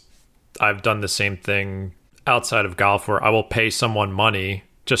 I've done the same thing outside of golf, where I will pay someone money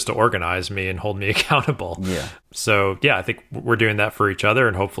just to organize me and hold me accountable. Yeah. So yeah, I think we're doing that for each other,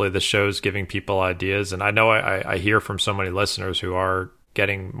 and hopefully the show's giving people ideas. And I know I hear from so many listeners who are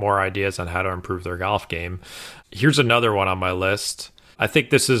getting more ideas on how to improve their golf game. Here's another one on my list. I think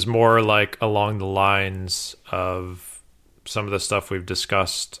this is more like along the lines of some of the stuff we've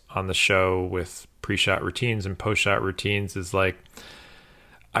discussed on the show with pre-shot routines and post-shot routines, is like,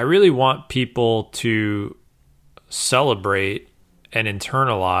 I really want people to celebrate and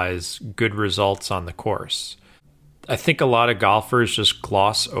internalize good results on the course. I think a lot of golfers just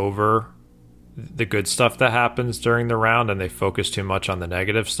gloss over the good stuff that happens during the round, and they focus too much on the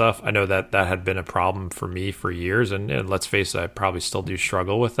negative stuff. I know that had been a problem for me for years, and let's face it, I probably still do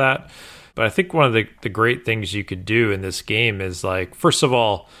struggle with that. But I think one of the great things you could do in this game is, like, first of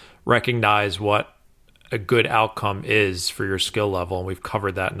all, recognize what a good outcome is for your skill level. And we've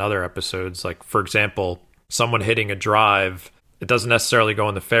covered that in other episodes. Like, for example, someone hitting a drive, it doesn't necessarily go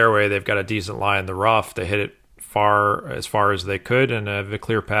in the fairway. They've got a decent lie in the rough. They hit it as far as they could and have a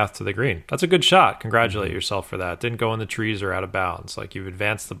clear path to the green. That's a good shot. Congratulate yourself for that. Didn't go in the trees or out of bounds. Like, you've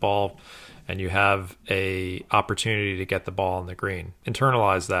advanced the ball and you have a opportunity to get the ball on the green.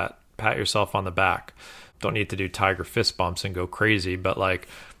 Internalize that. Pat yourself on the back. Don't need to do tiger fist bumps and go crazy, but like,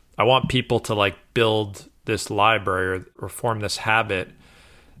 I want people to like build this library or form this habit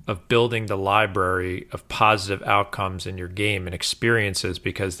of building the library of positive outcomes in your game and experiences,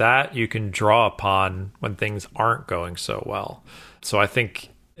 because that you can draw upon when things aren't going so well. So I think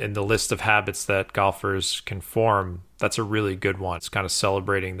in the list of habits that golfers can form, that's a really good one. It's kind of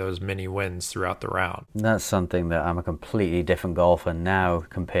celebrating those mini wins throughout the round. That's something that I'm a completely different golfer now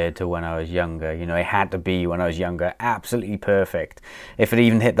compared to when I was younger. You know, it had to be, when I was younger, absolutely perfect. If it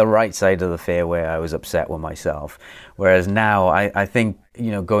even hit the right side of the fairway, I was upset with myself. Whereas now, I think,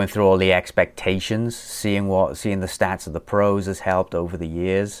 you know, going through all the expectations, seeing the stats of the pros has helped over the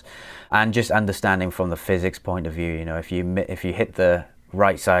years, and just understanding from the physics point of view. You know, if you hit the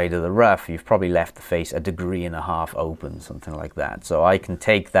right side of the rough, you've probably left the face 1.5 degrees open, something like that. So I can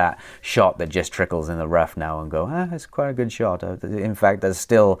take that shot that just trickles in the rough now and go, it's quite a good shot. In fact, that's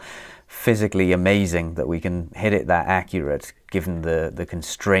still physically amazing that we can hit it that accurate given the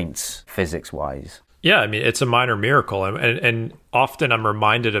constraints physics-wise. Yeah, I mean, it's a minor miracle. And often I'm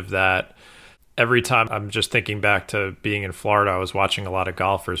reminded of that every time. I'm just thinking back to being in Florida. I was watching a lot of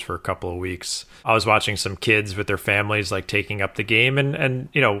golfers for a couple of weeks. I was watching some kids with their families like taking up the game, and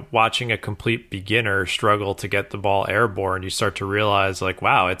you know, watching a complete beginner struggle to get the ball airborne. You start to realize, like,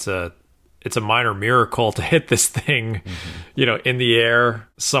 wow, it's a minor miracle to hit this thing, you know, in the air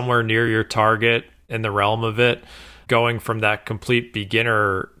somewhere near your target, in the realm of it, going from that complete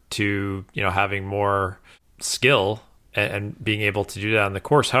beginner to, you know, having more skill and being able to do that on the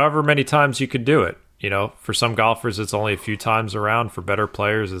course, however many times you could do it. You know, for some golfers, it's only a few times around. For better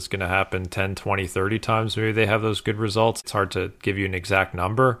players, it's going to happen 10, 20, 30 times. Maybe they have those good results. It's hard to give you an exact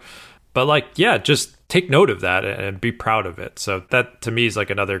number. But like, yeah, just take note of that and be proud of it. So that to me is like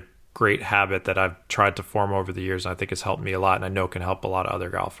another great habit that I've tried to form over the years. And I think has helped me a lot, and I know can help a lot of other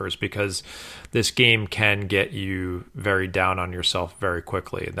golfers, because this game can get you very down on yourself very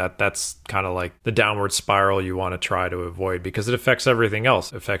quickly. That's kind of like the downward spiral you want to try to avoid, because it affects everything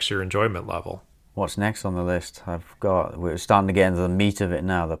else. It affects your enjoyment level. What's next on the list? We're starting to get into the meat of it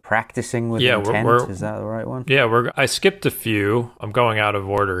now. The practicing with intent. Is that the right one? Yeah, I skipped a few. I'm going out of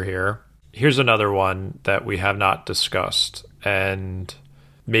order here. Here's another one that we have not discussed, and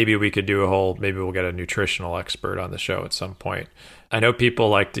maybe we could do maybe we'll get a nutritional expert on the show at some point. I know people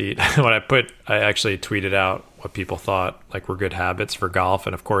like to eat. I actually tweeted out what people thought like were good habits for golf.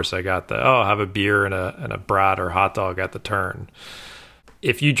 And of course I got have a beer and a brat or hot dog at the turn.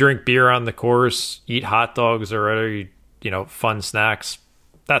 If you drink beer on the course, eat hot dogs or other, you know, fun snacks,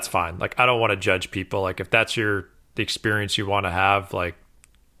 that's fine. Like, I don't want to judge people. Like, if that's the experience you want to have, like,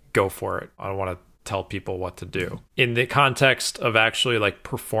 go for it. I don't want to tell people what to do. In the context of actually like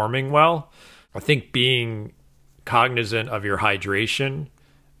performing well, I think being cognizant of your hydration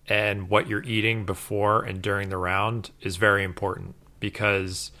and what you're eating before and during the round is very important,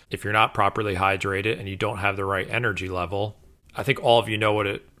 because if you're not properly hydrated and you don't have the right energy level, I think all of you know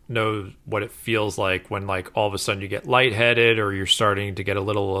what it feels like when like all of a sudden you get lightheaded or you're starting to get a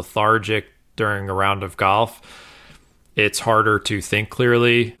little lethargic during a round of golf. It's harder to think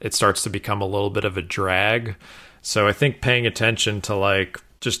clearly. It starts to become a little bit of a drag. So I think paying attention to like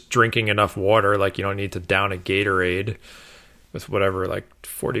just drinking enough water, like you don't need to down a Gatorade with whatever like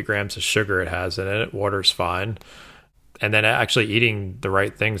 40 grams of sugar it has in it. Water's fine. And then actually eating the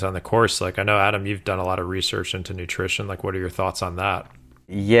right things on the course. Like, I know, Adam, you've done a lot of research into nutrition. Like, what are your thoughts on that?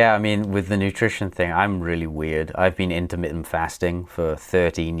 Yeah, I mean, with the nutrition thing, I'm really weird. I've been intermittent fasting for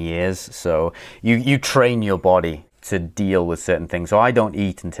 13 years. So you train your body to deal with certain things. So I don't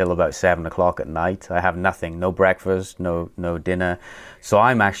eat until about 7 o'clock at night. I have nothing, no breakfast, no dinner. So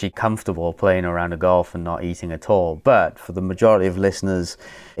I'm actually comfortable playing around a golf and not eating at all. But for the majority of listeners,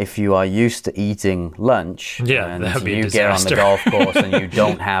 if you are used to eating lunch, and that'd be a you get on the disaster. golf course and you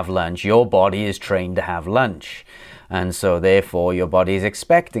don't have lunch, your body is trained to have lunch. And so therefore your body is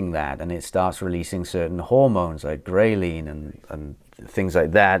expecting that, and it starts releasing certain hormones like ghrelin and things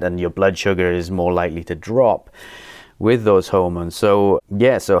like that, and your blood sugar is more likely to drop with those hormones. So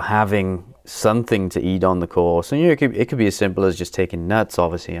yeah, so having something to eat on the course, and it could be as simple as just taking nuts,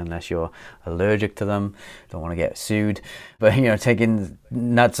 obviously, unless you're allergic to them, don't want to get sued. But taking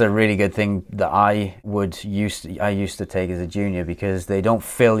nuts are a really good thing that I used to take as a junior, because they don't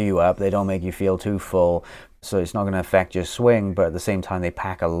fill you up, they don't make you feel too full. So it's not going to affect your swing, but at the same time they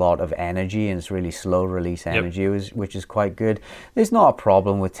pack a lot of energy, and it's really slow release energy, which is quite good. There's not a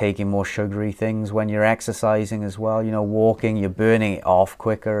problem with taking more sugary things when you're exercising as well. Walking, you're burning it off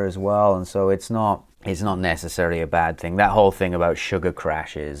quicker as well, and so it's not necessarily a bad thing. That whole thing about sugar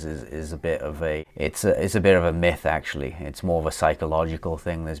crashes is a bit of a myth, actually. It's more of a psychological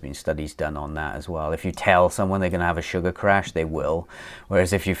thing. There's been studies done on that as well. If you tell someone they're going to have a sugar crash, they will.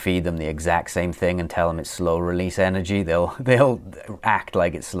 Whereas if you feed them the exact same thing and tell them it's slow release energy, they'll act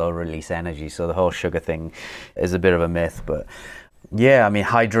like it's slow release energy. So the whole sugar thing is a bit of a myth, but yeah, I mean,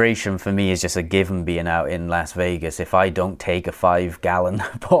 hydration for me is just a given being out in Las Vegas. If I don't take a 5-gallon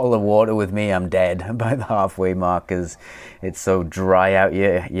bottle of water with me, I'm dead by the halfway mark, because it's so dry out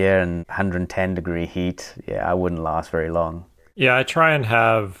here and 110-degree heat. Yeah, I wouldn't last very long. Yeah, I try and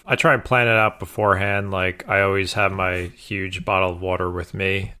plan it out beforehand. Like, I always have my huge bottle of water with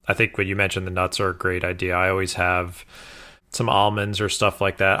me. I think when you mentioned the nuts are a great idea. I always have some almonds or stuff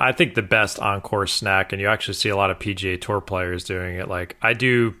like that. I think the best on-course snack, and you actually see a lot of PGA Tour players doing it, like I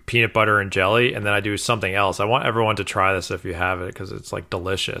do peanut butter and jelly, and then I do something else. I want everyone to try this if you have it, because it's like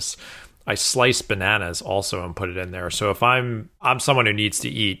delicious. I slice bananas also and put it in there. So if I'm someone who needs to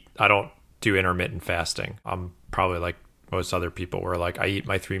eat, I don't do intermittent fasting. I'm probably like most other people, where like I eat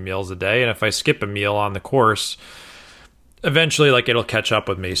my 3 meals a day, and if I skip a meal on the course, eventually like it'll catch up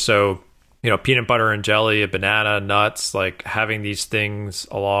with me. So peanut butter and jelly, a banana, nuts, like having these things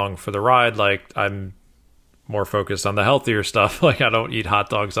along for the ride. Like, I'm more focused on the healthier stuff. Like, I don't eat hot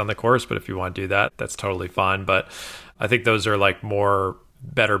dogs on the course, but if you want to do that, that's totally fine. But I think those are like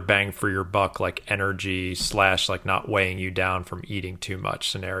better bang for your buck, like energy / like not weighing you down from eating too much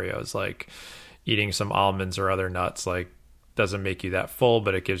scenarios. Like eating some almonds or other nuts, like, doesn't make you that full,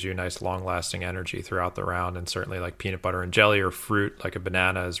 but it gives you a nice long-lasting energy throughout the round. And certainly like peanut butter and jelly or fruit like a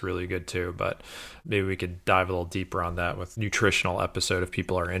banana is really good too. But maybe we could dive a little deeper on that with nutritional episode if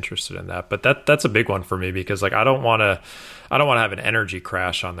people are interested in that. But that's a big one for me, because like I don't want to have an energy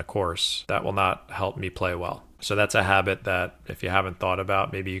crash on the course. That will not help me play well. So that's a habit that if you haven't thought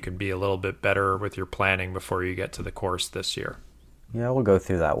about, maybe you can be a little bit better with your planning before you get to the course this year. Yeah, we'll go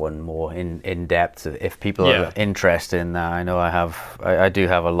through that one more in depth if people are interested in that. I know I do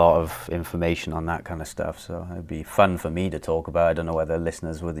have a lot of information on that kind of stuff, so it'd be fun for me to talk about. I don't know whether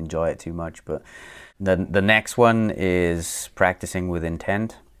listeners would enjoy it too much, but the next one is practicing with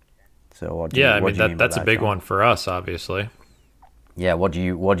intent. So what do you mean that's by a big John? one for us, obviously. Yeah, what do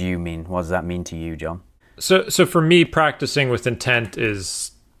you mean? What does that mean to you, John? So for me, practicing with intent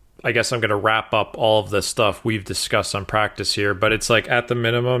is, I guess I'm going to wrap up all of the stuff we've discussed on practice here, but it's like at the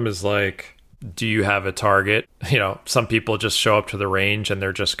minimum is like, do you have a target? Some people just show up to the range and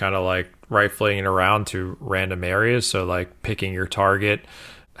they're just kind of like rifling it around to random areas. So like picking your target,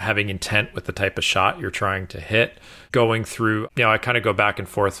 having intent with the type of shot you're trying to hit, going through, I kind of go back and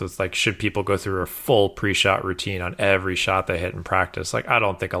forth with like, should people go through a full pre-shot routine on every shot they hit in practice? Like, I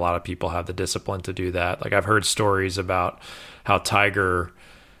don't think a lot of people have the discipline to do that. Like, I've heard stories about how Tiger,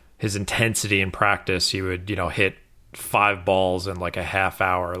 his intensity in practice, he would, hit 5 balls in like a half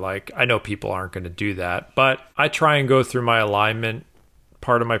hour. Like, I know people aren't going to do that, but I try and go through my alignment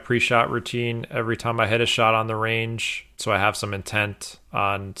part of my pre-shot routine every time I hit a shot on the range. So I have some intent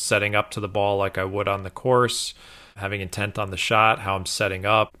on setting up to the ball like I would on the course, having intent on the shot, how I'm setting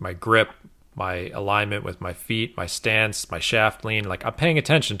up, my grip, my alignment with my feet, my stance, my shaft lean. Like, I'm paying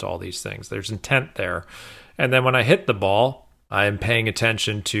attention to all these things. There's intent there. And then when I hit the ball, I am paying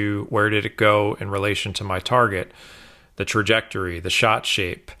attention to where did it go in relation to my target, the trajectory, the shot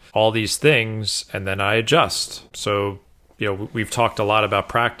shape, all these things, and then I adjust. So, we've talked a lot about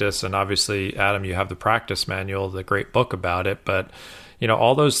practice, and obviously, Adam, you have the practice manual, the great book about it, but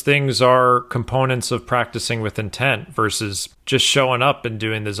all those things are components of practicing with intent versus just showing up and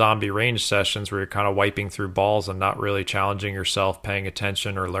doing the zombie range sessions where you're kind of wiping through balls and not really challenging yourself, paying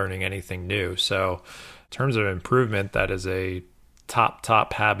attention, or learning anything new. So in terms of improvement, that is a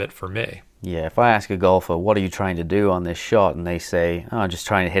top habit for me. Yeah, if I ask a golfer, what are you trying to do on this shot? And they say, I'm just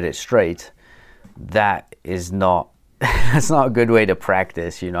trying to hit it straight. That is not that's not a good way to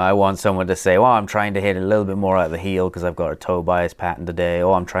practice. I want someone to say, I'm trying to hit a little bit more out of the heel because I've got a toe bias pattern today,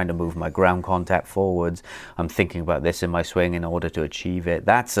 or I'm trying to move my ground contact forwards. I'm thinking about this in my swing in order to achieve it.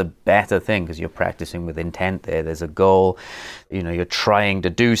 That's a better thing because you're practicing with intent there. There's a goal. You're trying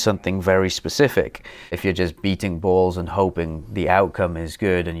to do something very specific. If you're just beating balls and hoping the outcome is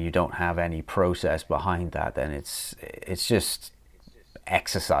good and you don't have any process behind that, then it's just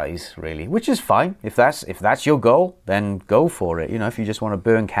exercise, really, which is fine. If that's your goal, then go for it. If you just want to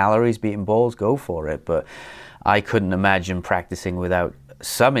burn calories beating balls, go for it. But I couldn't imagine practicing without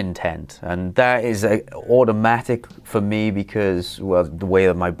some intent, and that is automatic for me because, well, the way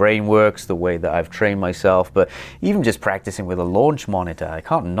that my brain works, the way that I've trained myself. But even just practicing with a launch monitor, I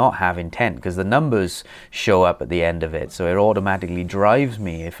can't not have intent because the numbers show up at the end of it, so it automatically drives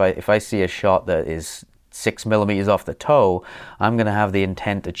me. If I see a shot that is 6 millimeters off the toe, I'm going to have the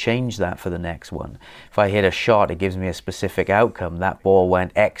intent to change that for the next one. If I hit a shot, it gives me a specific outcome. That ball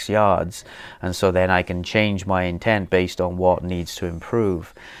went X yards, and so then I can change my intent based on what needs to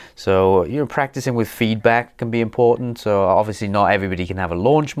improve. So, practicing with feedback can be important. So obviously not everybody can have a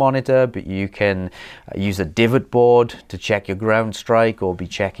launch monitor, but you can use a divot board to check your ground strike, or be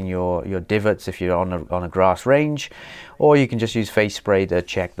checking your divots if you're on a grass range, or you can just use face spray to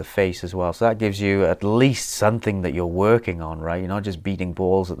check the face as well. So that gives you at least something that you're working on, right? You're not just beating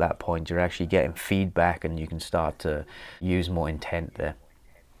balls at that point. You're actually getting feedback, and you can start to use more intent there.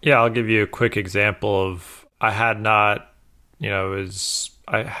 Yeah, I'll give you a quick example of I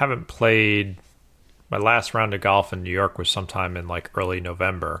haven't played. My last round of golf in New York was sometime in like early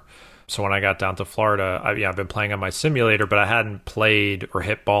November. So when I got down to Florida, I've been playing on my simulator, but I hadn't played or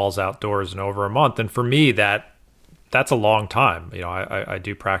hit balls outdoors in over a month. And for me, that's a long time. I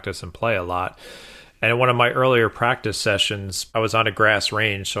do practice and play a lot. And in one of my earlier practice sessions, I was on a grass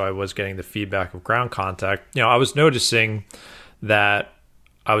range, so I was getting the feedback of ground contact. I was noticing that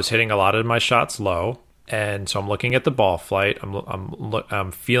I was hitting a lot of my shots low. And so I'm looking at the ball flight.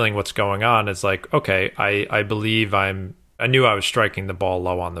 I'm feeling what's going on. It's like, okay, I believe I knew I was striking the ball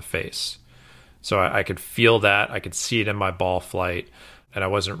low on the face. So I could feel that. I could see it in my ball flight, and I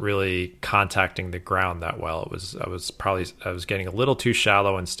wasn't really contacting the ground that well. I was getting a little too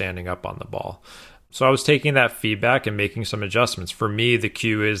shallow and standing up on the ball. So I was taking that feedback and making some adjustments. For me, the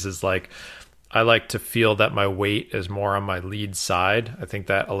cue is like, I like to feel that my weight is more on my lead side. I think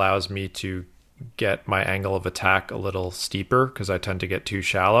that allows me to get my angle of attack a little steeper because I tend to get too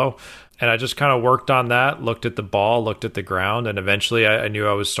shallow. And I just kind of worked on that, looked at the ball, looked at the ground, and eventually I knew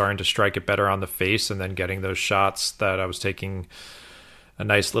I was starting to strike it better on the face, and then getting those shots that I was taking a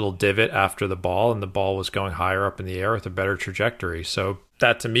nice little divot after the ball, and the ball was going higher up in the air with a better trajectory. So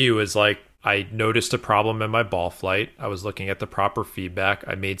that to me was like, I noticed a problem in my ball flight. I was looking at the proper feedback.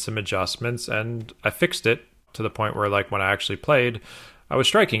 I made some adjustments and I fixed it to the point where, like, when I actually played, I was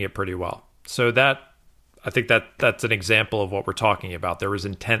striking it pretty well. So I think that's an example of what we're talking about. There was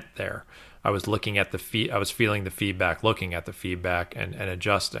intent there. I was looking at I was feeling the feedback, looking at the feedback, and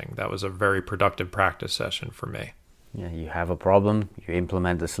adjusting. That was a very productive practice session for me. Yeah, you have a problem, you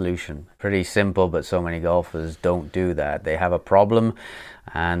implement the solution. Pretty simple, but so many golfers don't do that. They have a problem,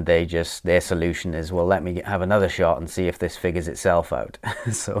 and their solution is, well, let me have another shot and see if this figures itself out.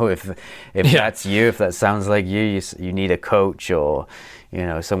 So if that's you, if that sounds like you need a coach or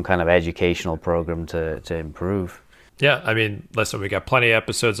some kind of educational program to improve. Yeah, I mean, listen, we got plenty of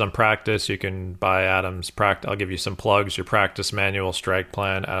episodes on practice. You can buy Adam's practice. I'll give you some plugs. Your practice manual, strike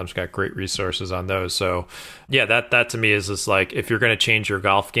plan. Adam's got great resources on those. So, yeah, that to me is just like, if you're going to change your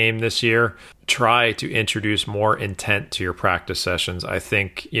golf game this year, try to introduce more intent to your practice sessions. I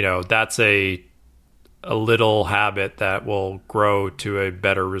think that's a little habit that will grow to a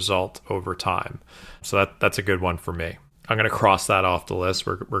better result over time. So that's a good one for me. I'm going to cross that off the list.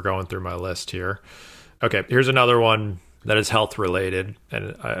 We're going through my list here. Okay, here's another one that is health related.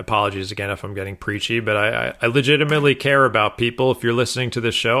 And apologies again if I'm getting preachy, but I legitimately care about people. If you're listening to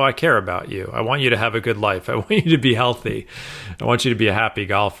this show, I care about you. I want you to have a good life. I want you to be healthy. I want you to be a happy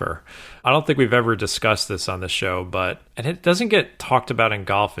golfer. I don't think we've ever discussed this on the show, and it doesn't get talked about in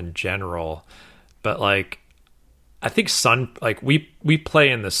golf in general, but like, I think sun, like we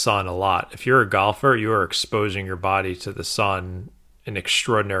play in the sun a lot. If you're a golfer, you are exposing your body to the sun in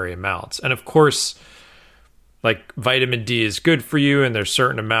extraordinary amounts. And of course, like vitamin D is good for you and there's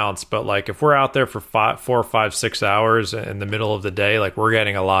certain amounts, but like if we're out there for 4, 5, 6 hours in the middle of the day, like we're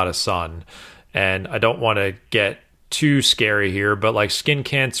getting a lot of sun. And I don't want to get too scary here, but like skin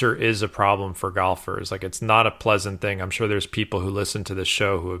cancer is a problem for golfers. Like it's not a pleasant thing. I'm sure there's people who listen to this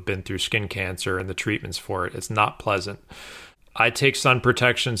show who have been through skin cancer and the treatments for it. It's not pleasant. I take sun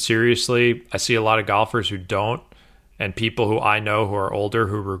protection seriously. I see a lot of golfers who don't, and people who I know who are older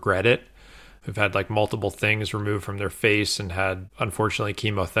who regret it, who've had like multiple things removed from their face and had, unfortunately,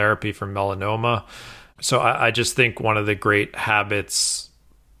 chemotherapy from melanoma. So I just think one of the great habits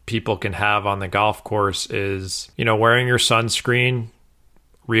people can have on the golf course is, you know, wearing your sunscreen,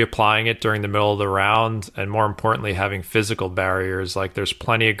 reapplying it during the middle of the round, and more importantly, having physical barriers. Like there's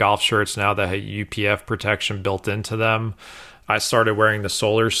plenty of golf shirts now that have UPF protection built into them. I started wearing the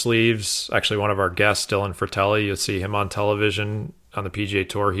solar sleeves. Actually, one of our guests, Dylan Fratelli, you'll see him on television on the PGA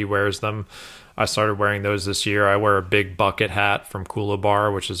Tour. He wears them. I started wearing those this year. I wear a big bucket hat from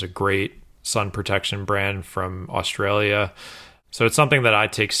Coolabah, which is a great sun protection brand from Australia. So it's something that I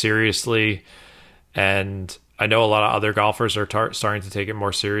take seriously, and I know a lot of other golfers are starting to take it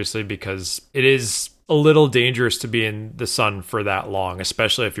more seriously because it is a little dangerous to be in the sun for that long,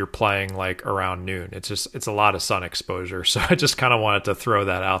 especially if you're playing like around noon. It's a lot of sun exposure. So I just kind of wanted to throw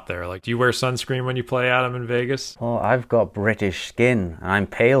that out there. Like, do you wear sunscreen when you play, Adam, in Vegas? Well, I've got British skin, and I'm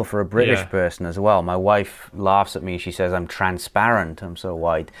pale for a British person as well. My wife laughs at me. She says I'm transparent. I'm so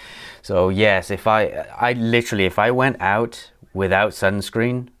white. So yes, if I went out without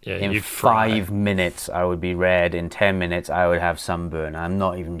sunscreen, in 5 minutes I would be red. In 10 minutes I would have sunburn. I'm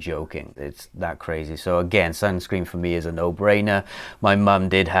not even joking. It's that crazy. So again, sunscreen for me is a no-brainer. My mum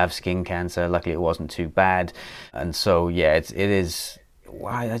did have skin cancer. Luckily it wasn't too bad. And so yeah, it is,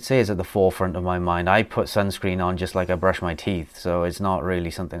 I'd say it's at the forefront of my mind. I put sunscreen on just like I brush my teeth, so it's not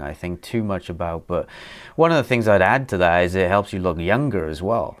really something I think too much about. But one of the things I'd add to that is it helps you look younger as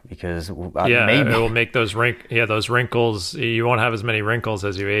well, because maybe it will make those wrinkles. You won't have as many wrinkles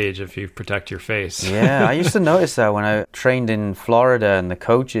as you age if you protect your face. Yeah, I used to notice that when I trained in Florida, and the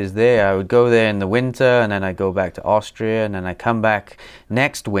coaches there, I would go there in the winter and then I'd go back to Austria, and then I come back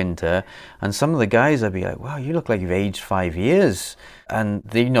next winter, and some of the guys, I'd be like, wow, you look like you've aged 5 years. And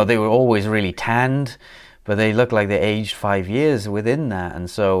they were always really tanned, but they look like they aged 5 years within that. And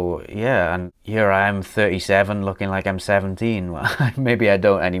so, yeah, and here I am 37 looking like I'm 17. Well, maybe I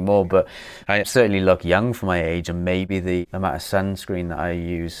don't anymore, but I certainly look young for my age, and maybe the amount of sunscreen that I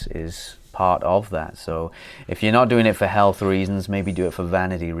use is part of that. So if you're not doing it for health reasons, maybe do it for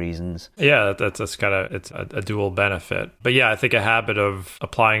vanity reasons. Yeah, that's kind of, it's a dual benefit. But yeah, I think a habit of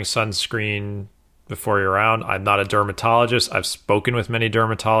applying sunscreen before you're around. I'm not a dermatologist. I've spoken with many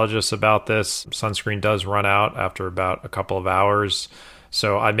dermatologists about this. Sunscreen does run out after about a couple of hours.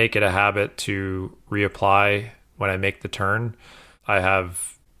 So I make it a habit to reapply when I make the turn.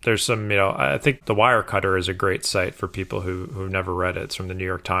 There's some, I think the Wirecutter is a great site for people who've never read it. It's from the New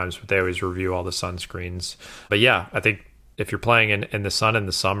York Times, but they always review all the sunscreens. But yeah, I think if you're playing in the sun in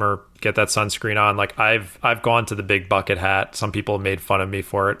the summer, get that sunscreen on. Like I've gone to the big bucket hat. Some people have made fun of me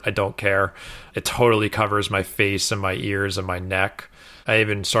for it. I don't care. It totally covers my face and my ears and my neck. I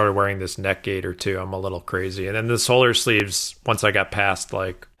even started wearing this neck gaiter too. I'm a little crazy. And then the solar sleeves, once I got past,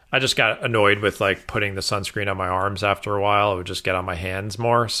 like, I just got annoyed with like putting the sunscreen on my arms after a while. It would just get on my hands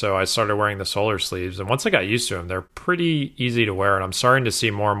more. So I started wearing the solar sleeves. And once I got used to them, they're pretty easy to wear. And I'm starting to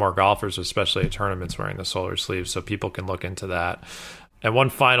see more and more golfers, especially at tournaments, wearing the solar sleeves. So people can look into that. And one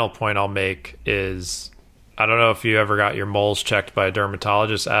final point I'll make is, I don't know if you ever got your moles checked by a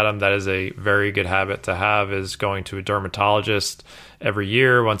dermatologist, Adam. That is a very good habit to have, is going to a dermatologist every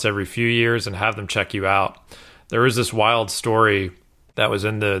year, once every few years, and have them check you out. There was this wild story that was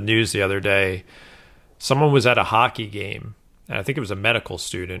in the news the other day. Someone was at a hockey game, and I think it was a medical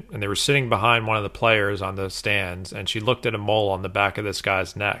student, and they were sitting behind one of the players on the stands, and she looked at a mole on the back of this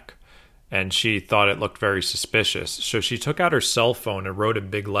guy's neck, and she thought it looked very suspicious. So she took out her cell phone and wrote in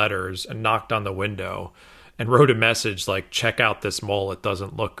big letters and knocked on the window and wrote a message like, check out this mole, it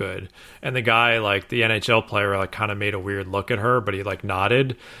doesn't look good. And the guy, like the NHL player, like kind of made a weird look at her, but he like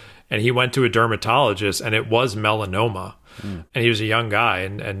nodded, and he went to a dermatologist, and it was melanoma. And he was a young guy,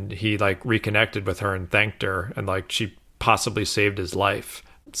 and he like reconnected with her and thanked her, and like she possibly saved his life.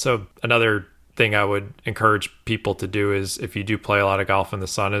 So another thing I would encourage people to do is, if you do play a lot of golf in the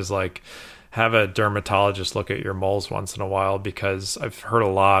sun, is like have a dermatologist look at your moles once in a while, because I've heard a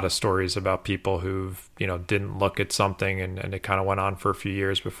lot of stories about people who've, didn't look at something and it kind of went on for a few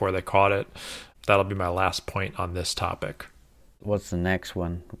years before they caught it. that'll be my last point on this topic. What's the next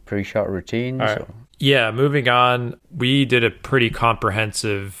one? Pre-shot routines? All right. Yeah, moving on. We did a pretty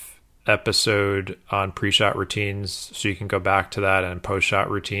comprehensive episode on pre-shot routines, so you can go back to that, and post-shot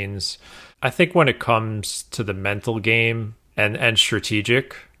routines. I think when it comes to the mental game and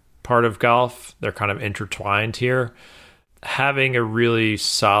strategic part of golf, they're kind of intertwined here. Having a really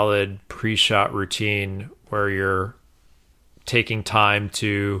solid pre-shot routine where you're taking time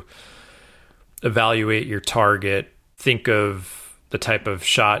to evaluate your target, think of the type of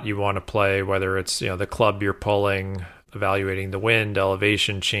shot you want to play, whether it's, the club you're pulling, evaluating the wind,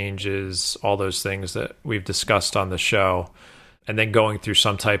 elevation changes, all those things that we've discussed on the show, and then going through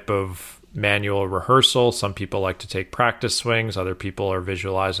some type of manual rehearsal. Some people like to take practice swings. Other people are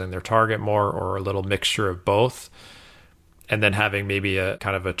visualizing their target more, or a little mixture of both. And then having maybe a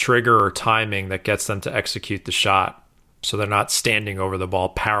kind of a trigger or timing that gets them to execute the shot, so they're not standing over the ball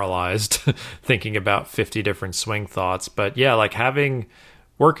paralyzed thinking about 50 different swing thoughts. But yeah, like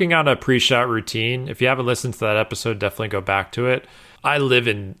working on a pre-shot routine. If you haven't listened to that episode, definitely go back to it. I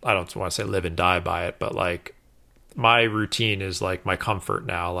don't want to say live and die by it, but like my routine is like my comfort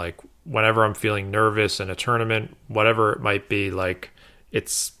now. Like whenever I'm feeling nervous in a tournament, whatever it might be, like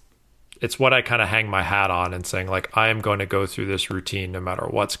it's what I kind of hang my hat on and saying like, I am going to go through this routine no matter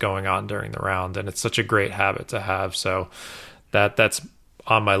what's going on during the round. And it's such a great habit to have. So that's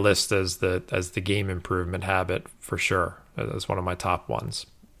on my list as the game improvement habit for sure. That's one of my top ones.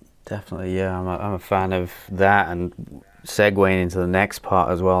 Definitely. Yeah. I'm a fan of that, and segueing into the next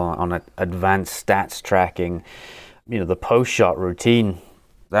part as well on advanced stats tracking, the post-shot routine.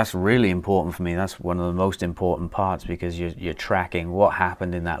 That's really important for me. That's one of the most important parts, because you're tracking what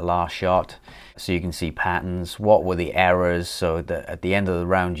happened in that last shot, so you can see patterns. What were the errors, so that at the end of the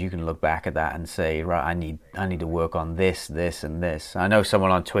round you can look back at that and say, right, I need to work on this, and this. I know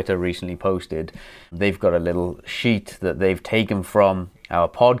someone on Twitter recently posted they've got a little sheet that they've taken from our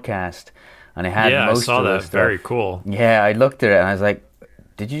podcast, and it had most I saw of that. the stuff. Very cool. Yeah, I looked at it and I was like,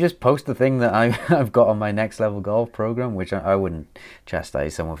 did you just post the thing that I've got on my Next Level Golf program? Which I wouldn't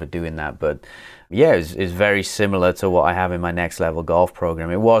chastise someone for doing that, but yeah, it's very similar to what I have in my Next Level Golf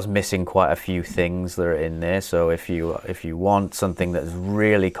program. It was missing quite a few things that are in there, so if you want something that's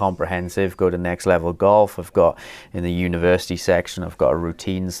really comprehensive, go to Next Level Golf. I've got in the university section, I've got a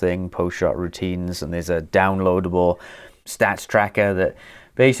routines thing, post-shot routines, and there's a downloadable stats tracker that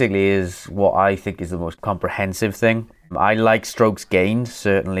basically is what I think is the most comprehensive thing. I like strokes gained,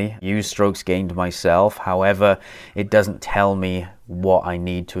 certainly. Use strokes gained myself. However, it doesn't tell me what I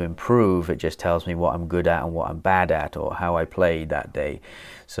need to improve. It just tells me what I'm good at and what I'm bad at, or how I played that day.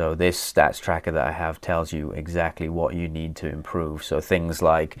 So this stats tracker that I have tells you exactly what you need to improve. So things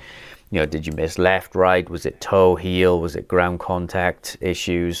like, did you miss left, right? Was it toe, heel? Was it ground contact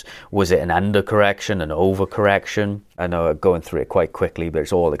issues? Was it an undercorrection, an overcorrection? I know I'm going through it quite quickly, but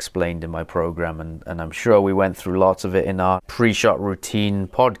it's all explained in my program, and I'm sure we went through lots of it in our pre-shot routine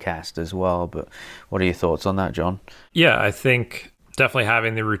podcast as well. But what are your thoughts on that, John? Yeah, I think definitely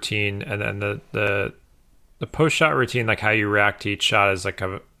having the routine, and then the post-shot routine, like how you react to each shot, is like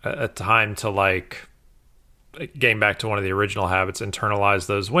a time to, like, getting back to one of the original habits, internalize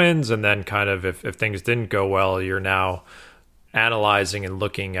those wins, and then kind of if things didn't go well, you're now analyzing and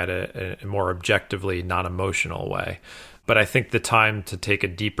looking at it in a more objectively, non-emotional way. But I think the time to take a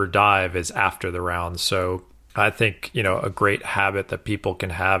deeper dive is after the round. So I think, a great habit that people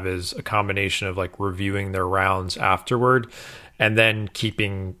can have is a combination of like reviewing their rounds afterward, and then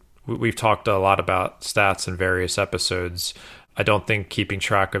we've talked a lot about stats in various episodes. I don't think keeping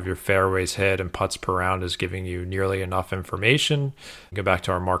track of your fairways hit and putts per round is giving you nearly enough information. Go back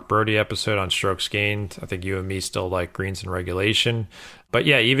to our Mark Brody episode on strokes gained. I think you and me still like greens and regulation. But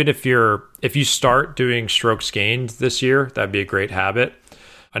yeah, even if you start doing strokes gained this year, that'd be a great habit.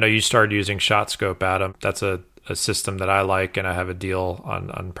 I know you started using ShotScope, Adam. That's a system that I like, and I have a deal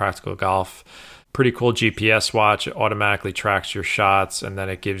on Practical Golf. Pretty cool GPS watch. It automatically tracks your shots, and then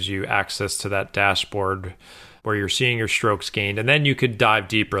it gives you access to that dashboard where you're seeing your strokes gained. And then you could dive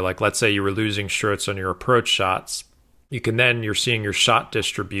deeper. Like, let's say you were losing strokes on your approach shots. You're seeing your shot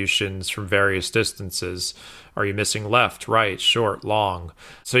distributions from various distances. Are you missing left, right, short, long?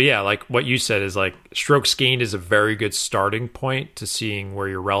 So yeah, like what you said is like strokes gained is a very good starting point to seeing where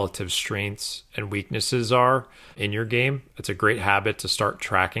your relative strengths and weaknesses are in your game. It's a great habit to start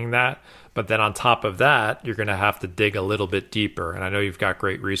tracking that. But then on top of that, you're going to have to dig a little bit deeper. And I know you've got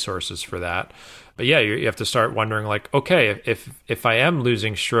great resources for that. But yeah, you have to start wondering like, okay, if I am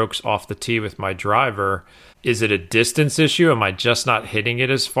losing strokes off the tee with my driver, is it a distance issue? Am I just not hitting it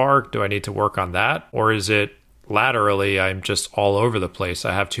as far? Do I need to work on that? Or is it laterally, I'm just all over the place.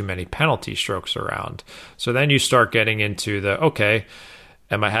 I have too many penalty strokes around. So then you start getting into the, okay,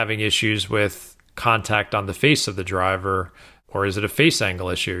 am I having issues with contact on the face of the driver, or is it a face angle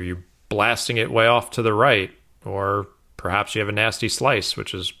issue? Are you blasting it way off to the right, or perhaps you have a nasty slice,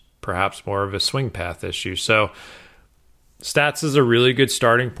 which is perhaps more of a swing path issue. So stats is a really good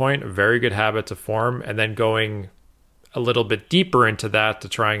starting point, a very good habit to form, and then going a little bit deeper into that to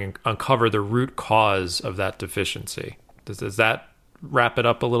try and uncover the root cause of that deficiency. Does that wrap it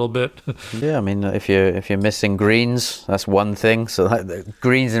up a little bit? Yeah, I mean, if you're missing greens, that's one thing. So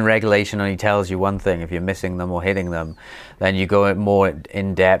greens in regulation only tells you one thing. If you're missing them or hitting them, then you go more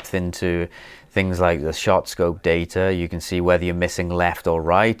in depth into things like the shot scope data. You can see whether you're missing left or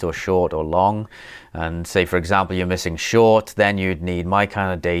right, or short or long. And say, for example, you're missing short, then you'd need my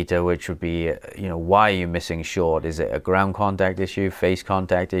kind of data, which would be, why are you missing short? Is it a ground contact issue, face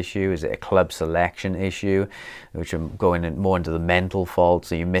contact issue? Is it a club selection issue, which I'm going more into the mental faults?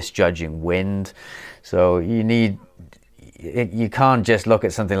 So you're misjudging wind. So you can't just look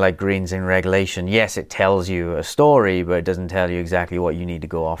at something like greens in regulation. Yes, it tells you a story, but it doesn't tell you exactly what you need to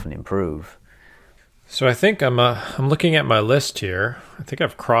go off and improve. So I think I'm looking at my list here. I think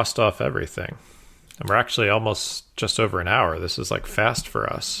I've crossed off everything. And we're actually almost just over an hour. This is like fast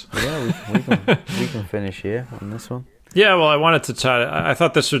for us. Yeah, we can finish here on this one. Yeah, well, I wanted to I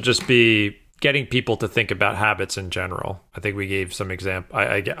thought this would just be getting people to think about habits in general. I think we gave some example.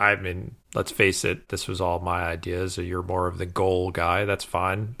 I mean, let's face it, this was all my ideas. So you're more of the goal guy. That's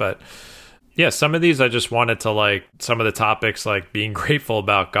fine. But yeah, some of these I just wanted to some of the topics like being grateful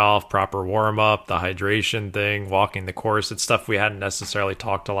about golf, proper warm up, the hydration thing, walking the course. It's stuff we hadn't necessarily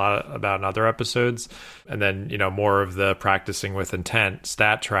talked a lot about in other episodes. And then, more of the practicing with intent,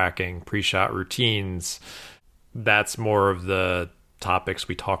 stat tracking, pre-shot routines. That's more of the topics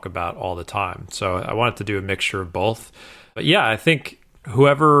we talk about all the time. So I wanted to do a mixture of both. But yeah, I think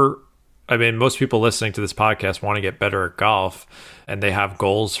most people listening to this podcast want to get better at golf, and they have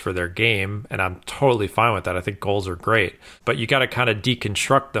goals for their game, and I'm totally fine with that. I think goals are great, but you got to kind of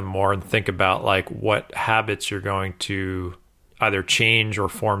deconstruct them more and think about what habits you're going to either change or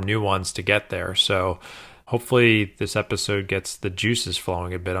form new ones to get there. So hopefully this episode gets the juices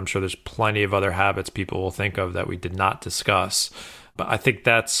flowing a bit. I'm sure there's plenty of other habits people will think of that we did not discuss. But I think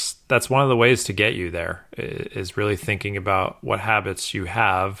that's one of the ways to get you there, is really thinking about what habits you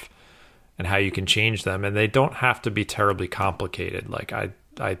have and how you can change them. And they don't have to be terribly complicated.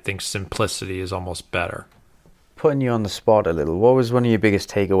 I think simplicity is almost better. Putting you on the spot a little, what was one of your biggest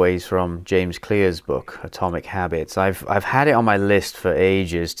takeaways from James Clear's book, Atomic Habits? I've had it on my list for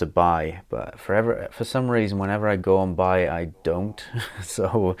ages to buy, but for some reason, whenever I go and buy it, I don't.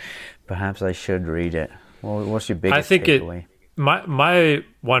 So perhaps I should read it. What's your biggest takeaway? My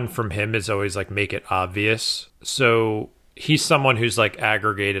one from him is always make it obvious. So he's someone who's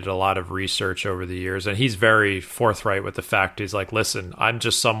aggregated a lot of research over the years, and he's very forthright with the fact. He's listen, I'm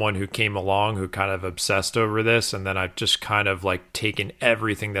just someone who came along who kind of obsessed over this, and then I've just kind of taken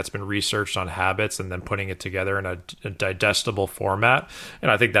everything that's been researched on habits and then putting it together in a digestible format. And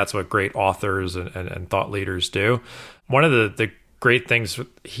I think that's what great authors and thought leaders do. One of the great things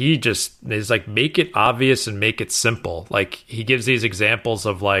he just is make it obvious and make it simple. He gives these examples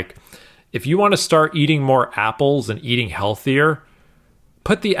of if you want to start eating more apples and eating healthier,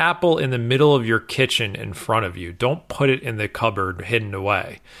 put the apple in the middle of your kitchen in front of you. Don't put it in the cupboard hidden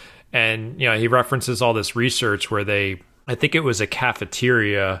away. And, he references all this research where I think it was a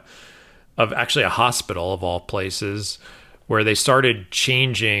cafeteria of actually a hospital of all places, where they started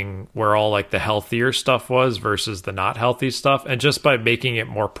changing where all the healthier stuff was versus the not healthy stuff. And just by making it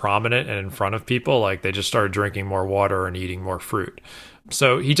more prominent and in front of people, they just started drinking more water and eating more fruit.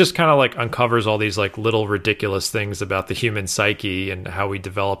 So he just kind of uncovers all these little ridiculous things about the human psyche and how we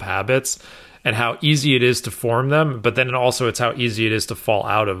develop habits and how easy it is to form them, but then also it's how easy it is to fall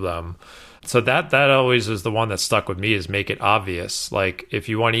out of them. So that always is the one that stuck with me, is make it obvious. If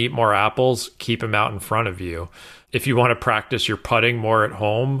you want to eat more apples, keep them out in front of you. If you want to practice your putting more at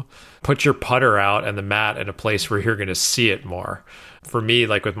home, put your putter out and the mat in a place where you're going to see it more. For me,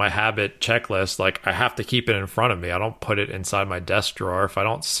 with my habit checklist, I have to keep it in front of me. I don't put it inside my desk drawer. If I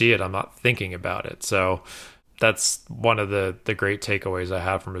don't see it, I'm not thinking about it. So that's one of the great takeaways I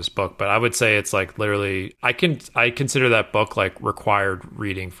have from his book. But I would say it's literally, I consider that book required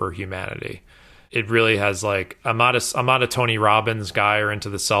reading for humanity. It really has I'm not a Tony Robbins guy or into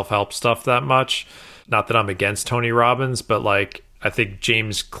the self-help stuff that much. Not that I'm against Tony Robbins, but I think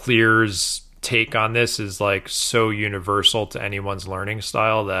James Clear's take on this is so universal to anyone's learning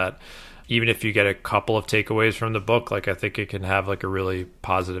style that even if you get a couple of takeaways from the book, I think it can have a really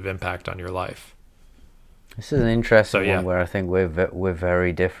positive impact on your life. This is an interesting So one where I think we're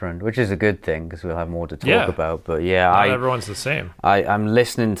very different, which is a good thing because we'll have more to talk about. But yeah, not everyone's the same. I'm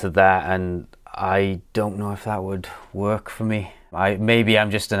listening to that, and I don't know if that would work for me. Maybe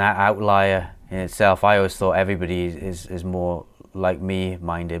I'm just an outlier in itself. I always thought everybody is more like me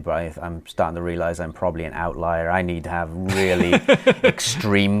minded, but I'm starting to realize I'm probably an outlier. I need to have really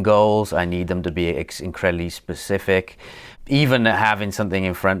extreme goals. I need them to be incredibly specific. Even having something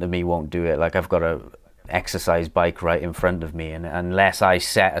in front of me won't do it. Like I've got a exercise bike right in front of me, and unless I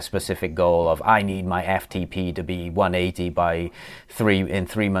set a specific goal of I need my FTP to be 180 in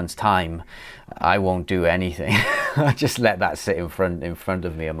 3 months time, I won't do anything. I just let that sit in front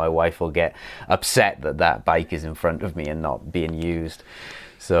of me, and my wife will get upset that bike is in front of me and not being used.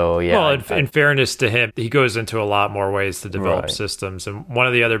 So yeah. Well, in fairness to him, he goes into a lot more ways to develop systems, and one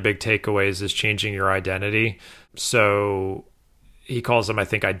of the other big takeaways is changing your identity. So he calls them, I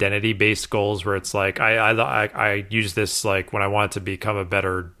think, identity-based goals, where it's like I use this like when I want to become a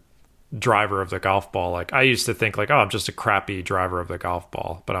better driver of the golf ball. Like I used to think like, oh, I'm just a crappy driver of the golf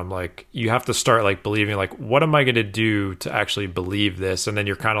ball, but I'm like, you have to start like believing like, what am I going to do to actually believe this? And then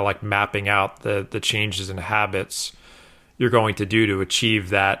you're kind of like mapping out the changes in habits you're going to do to achieve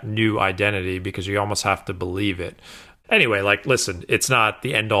that new identity, because you almost have to believe it. Anyway, like, listen, it's not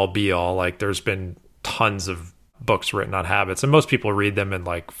the end all be all. Like there's been tons of books written on habits, and most people read them and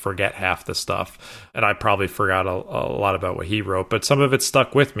like forget half the stuff, and I probably forgot a lot about what he wrote, but some of it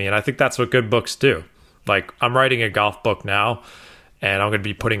stuck with me, and I think that's what good books do. Like I'm writing a golf book now, and I'm going to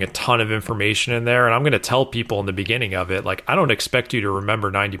be putting a ton of information in there, and I'm going to tell people in the beginning of it, like, I don't expect you to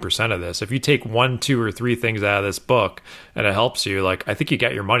remember 90% of this. If you take 1, 2, or 3 things out of this book and it helps you, like, I think you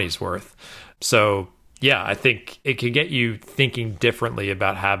get your money's worth. So yeah, I think it can get you thinking differently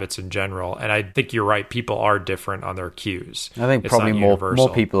about habits in general. And I think you're right. People are different on their cues. I think probably more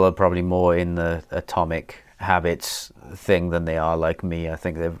people are probably more in the atomic habits thing than they are like me. I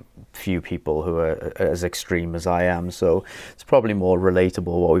think there are few people who are as extreme as I am. So it's probably more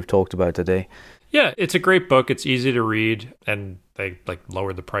relatable what we've talked about today. Yeah, it's a great book. It's easy to read, and they like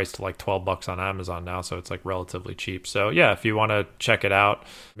lowered the price to like $12 on Amazon now, so it's like relatively cheap. So yeah, if you want to check it out,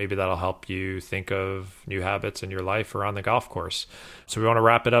 maybe that'll help you think of new habits in your life or on the golf course. So we want to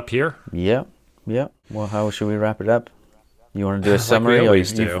wrap it up here? Yeah. Well, how should we wrap it up? You want to do a summary?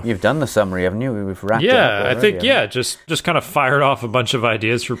 You've done the summary, haven't you? We've wrapped it up. Yeah, I think, just kind of fired off a bunch of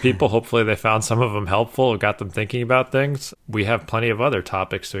ideas for people. Hopefully they found some of them helpful, got them thinking about things. We have plenty of other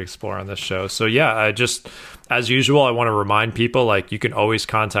topics to explore on this show. So yeah, I just, as usual, I want to remind people, like, you can always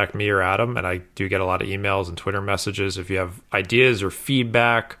contact me or Adam, and I do get a lot of emails and Twitter messages if you have ideas or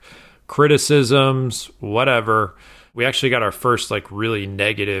feedback, criticisms, whatever. We actually got our first like really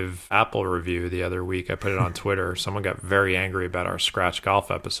negative Apple review the other week. I put it on Twitter. Someone got very angry about our Scratch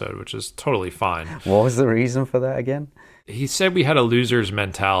Golf episode, which is totally fine. What was the reason for that again? He said we had a loser's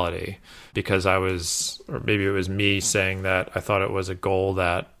mentality because or maybe it was me saying that I thought it was a goal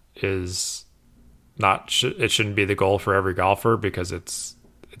that is not, it shouldn't be the goal for every golfer because it's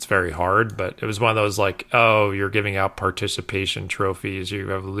very hard. But it was one of those like, oh, you're giving out participation trophies, you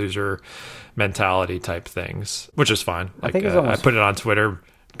have loser mentality type things, which is fine. Like, I put it on Twitter.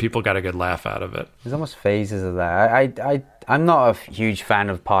 People got a good laugh out of it. There's almost phases of that. I'm not a huge fan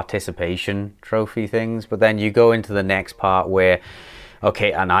of participation trophy things, but then you go into the next part where,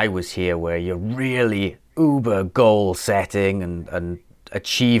 okay, and I was here, where you're really uber goal setting and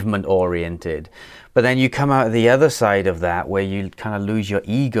achievement oriented. But then you come out the other side of that where you kind of lose your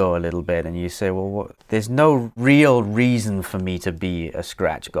ego a little bit, and you say, well, there's no real reason for me to be a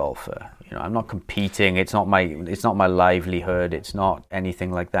scratch golfer. You know, I'm not competing. It's not my livelihood. It's not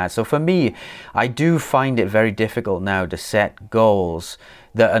anything like that. So for me, I do find it very difficult now to set goals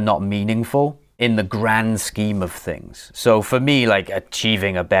that are not meaningful in the grand scheme of things. So for me, like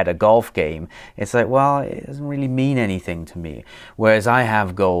achieving a better golf game, it's like, well, it doesn't really mean anything to me. Whereas I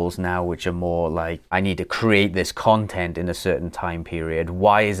have goals now which are more like, I need to create this content in a certain time period.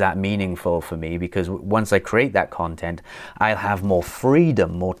 Why is that meaningful for me? Because once I create that content, I'll have more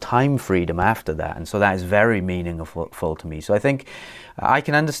freedom, more time freedom after that. And so that is very meaningful to me. So I think I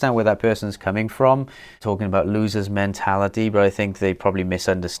can understand where that person's coming from, talking about loser's mentality, but I think they probably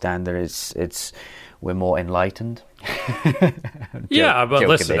misunderstand that we're more enlightened. Yeah, but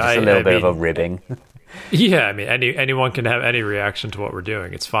listen, it's a little bit of a ribbing. Yeah, I mean, anyone can have any reaction to what we're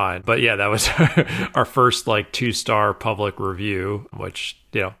doing. It's fine. But yeah, that was our first like 2-star public review, which,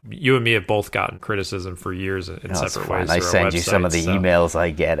 you know, you and me have both gotten criticism for years in separate ways. I send you some of the emails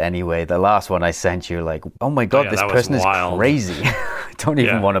I get anyway. The last one I sent you, like, oh my God, this person is crazy. I don't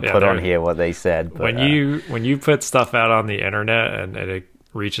even want to put on here what they said. But, when you put stuff out on the internet and it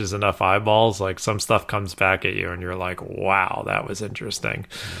reaches enough eyeballs, like some stuff comes back at you and you're like, wow, that was interesting.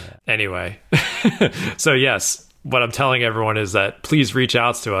 Yeah. Anyway, so yes, what I'm telling everyone is that please reach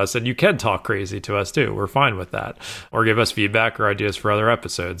out to us, and you can talk crazy to us too. We're fine with that. Or give us feedback or ideas for other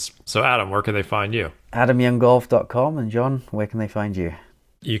episodes. So Adam, where can they find you? AdamYoungGolf.com. And John, where can they find you?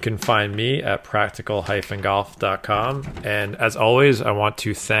 You can find me at practical-golf.com. And as always, I want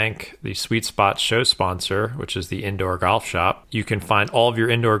to thank the Sweet Spot show sponsor, which is the Indoor Golf Shop. You can find all of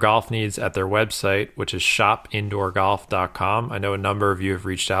your indoor golf needs at their website, which is shopindoorgolf.com. I know a number of you have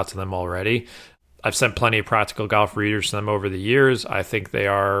reached out to them already. I've sent plenty of Practical Golf readers to them over the years. I think they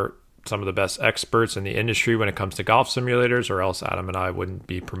are some of the best experts in the industry when it comes to golf simulators, or else Adam and I wouldn't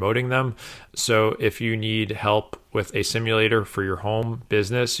be promoting them. So if you need help with a simulator for your home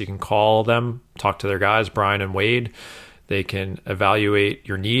business, you can call them, talk to their guys, Brian and Wade. They can evaluate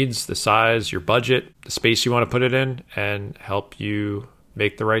your needs, the size, your budget, the space you want to put it in, and help you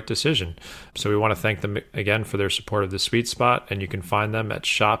make the right decision. So we want to thank them again for their support of the Sweet Spot, and you can find them at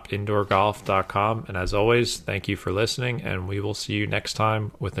shopindoorgolf.com. And as always, thank you for listening, and we will see you next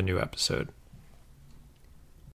time with a new episode.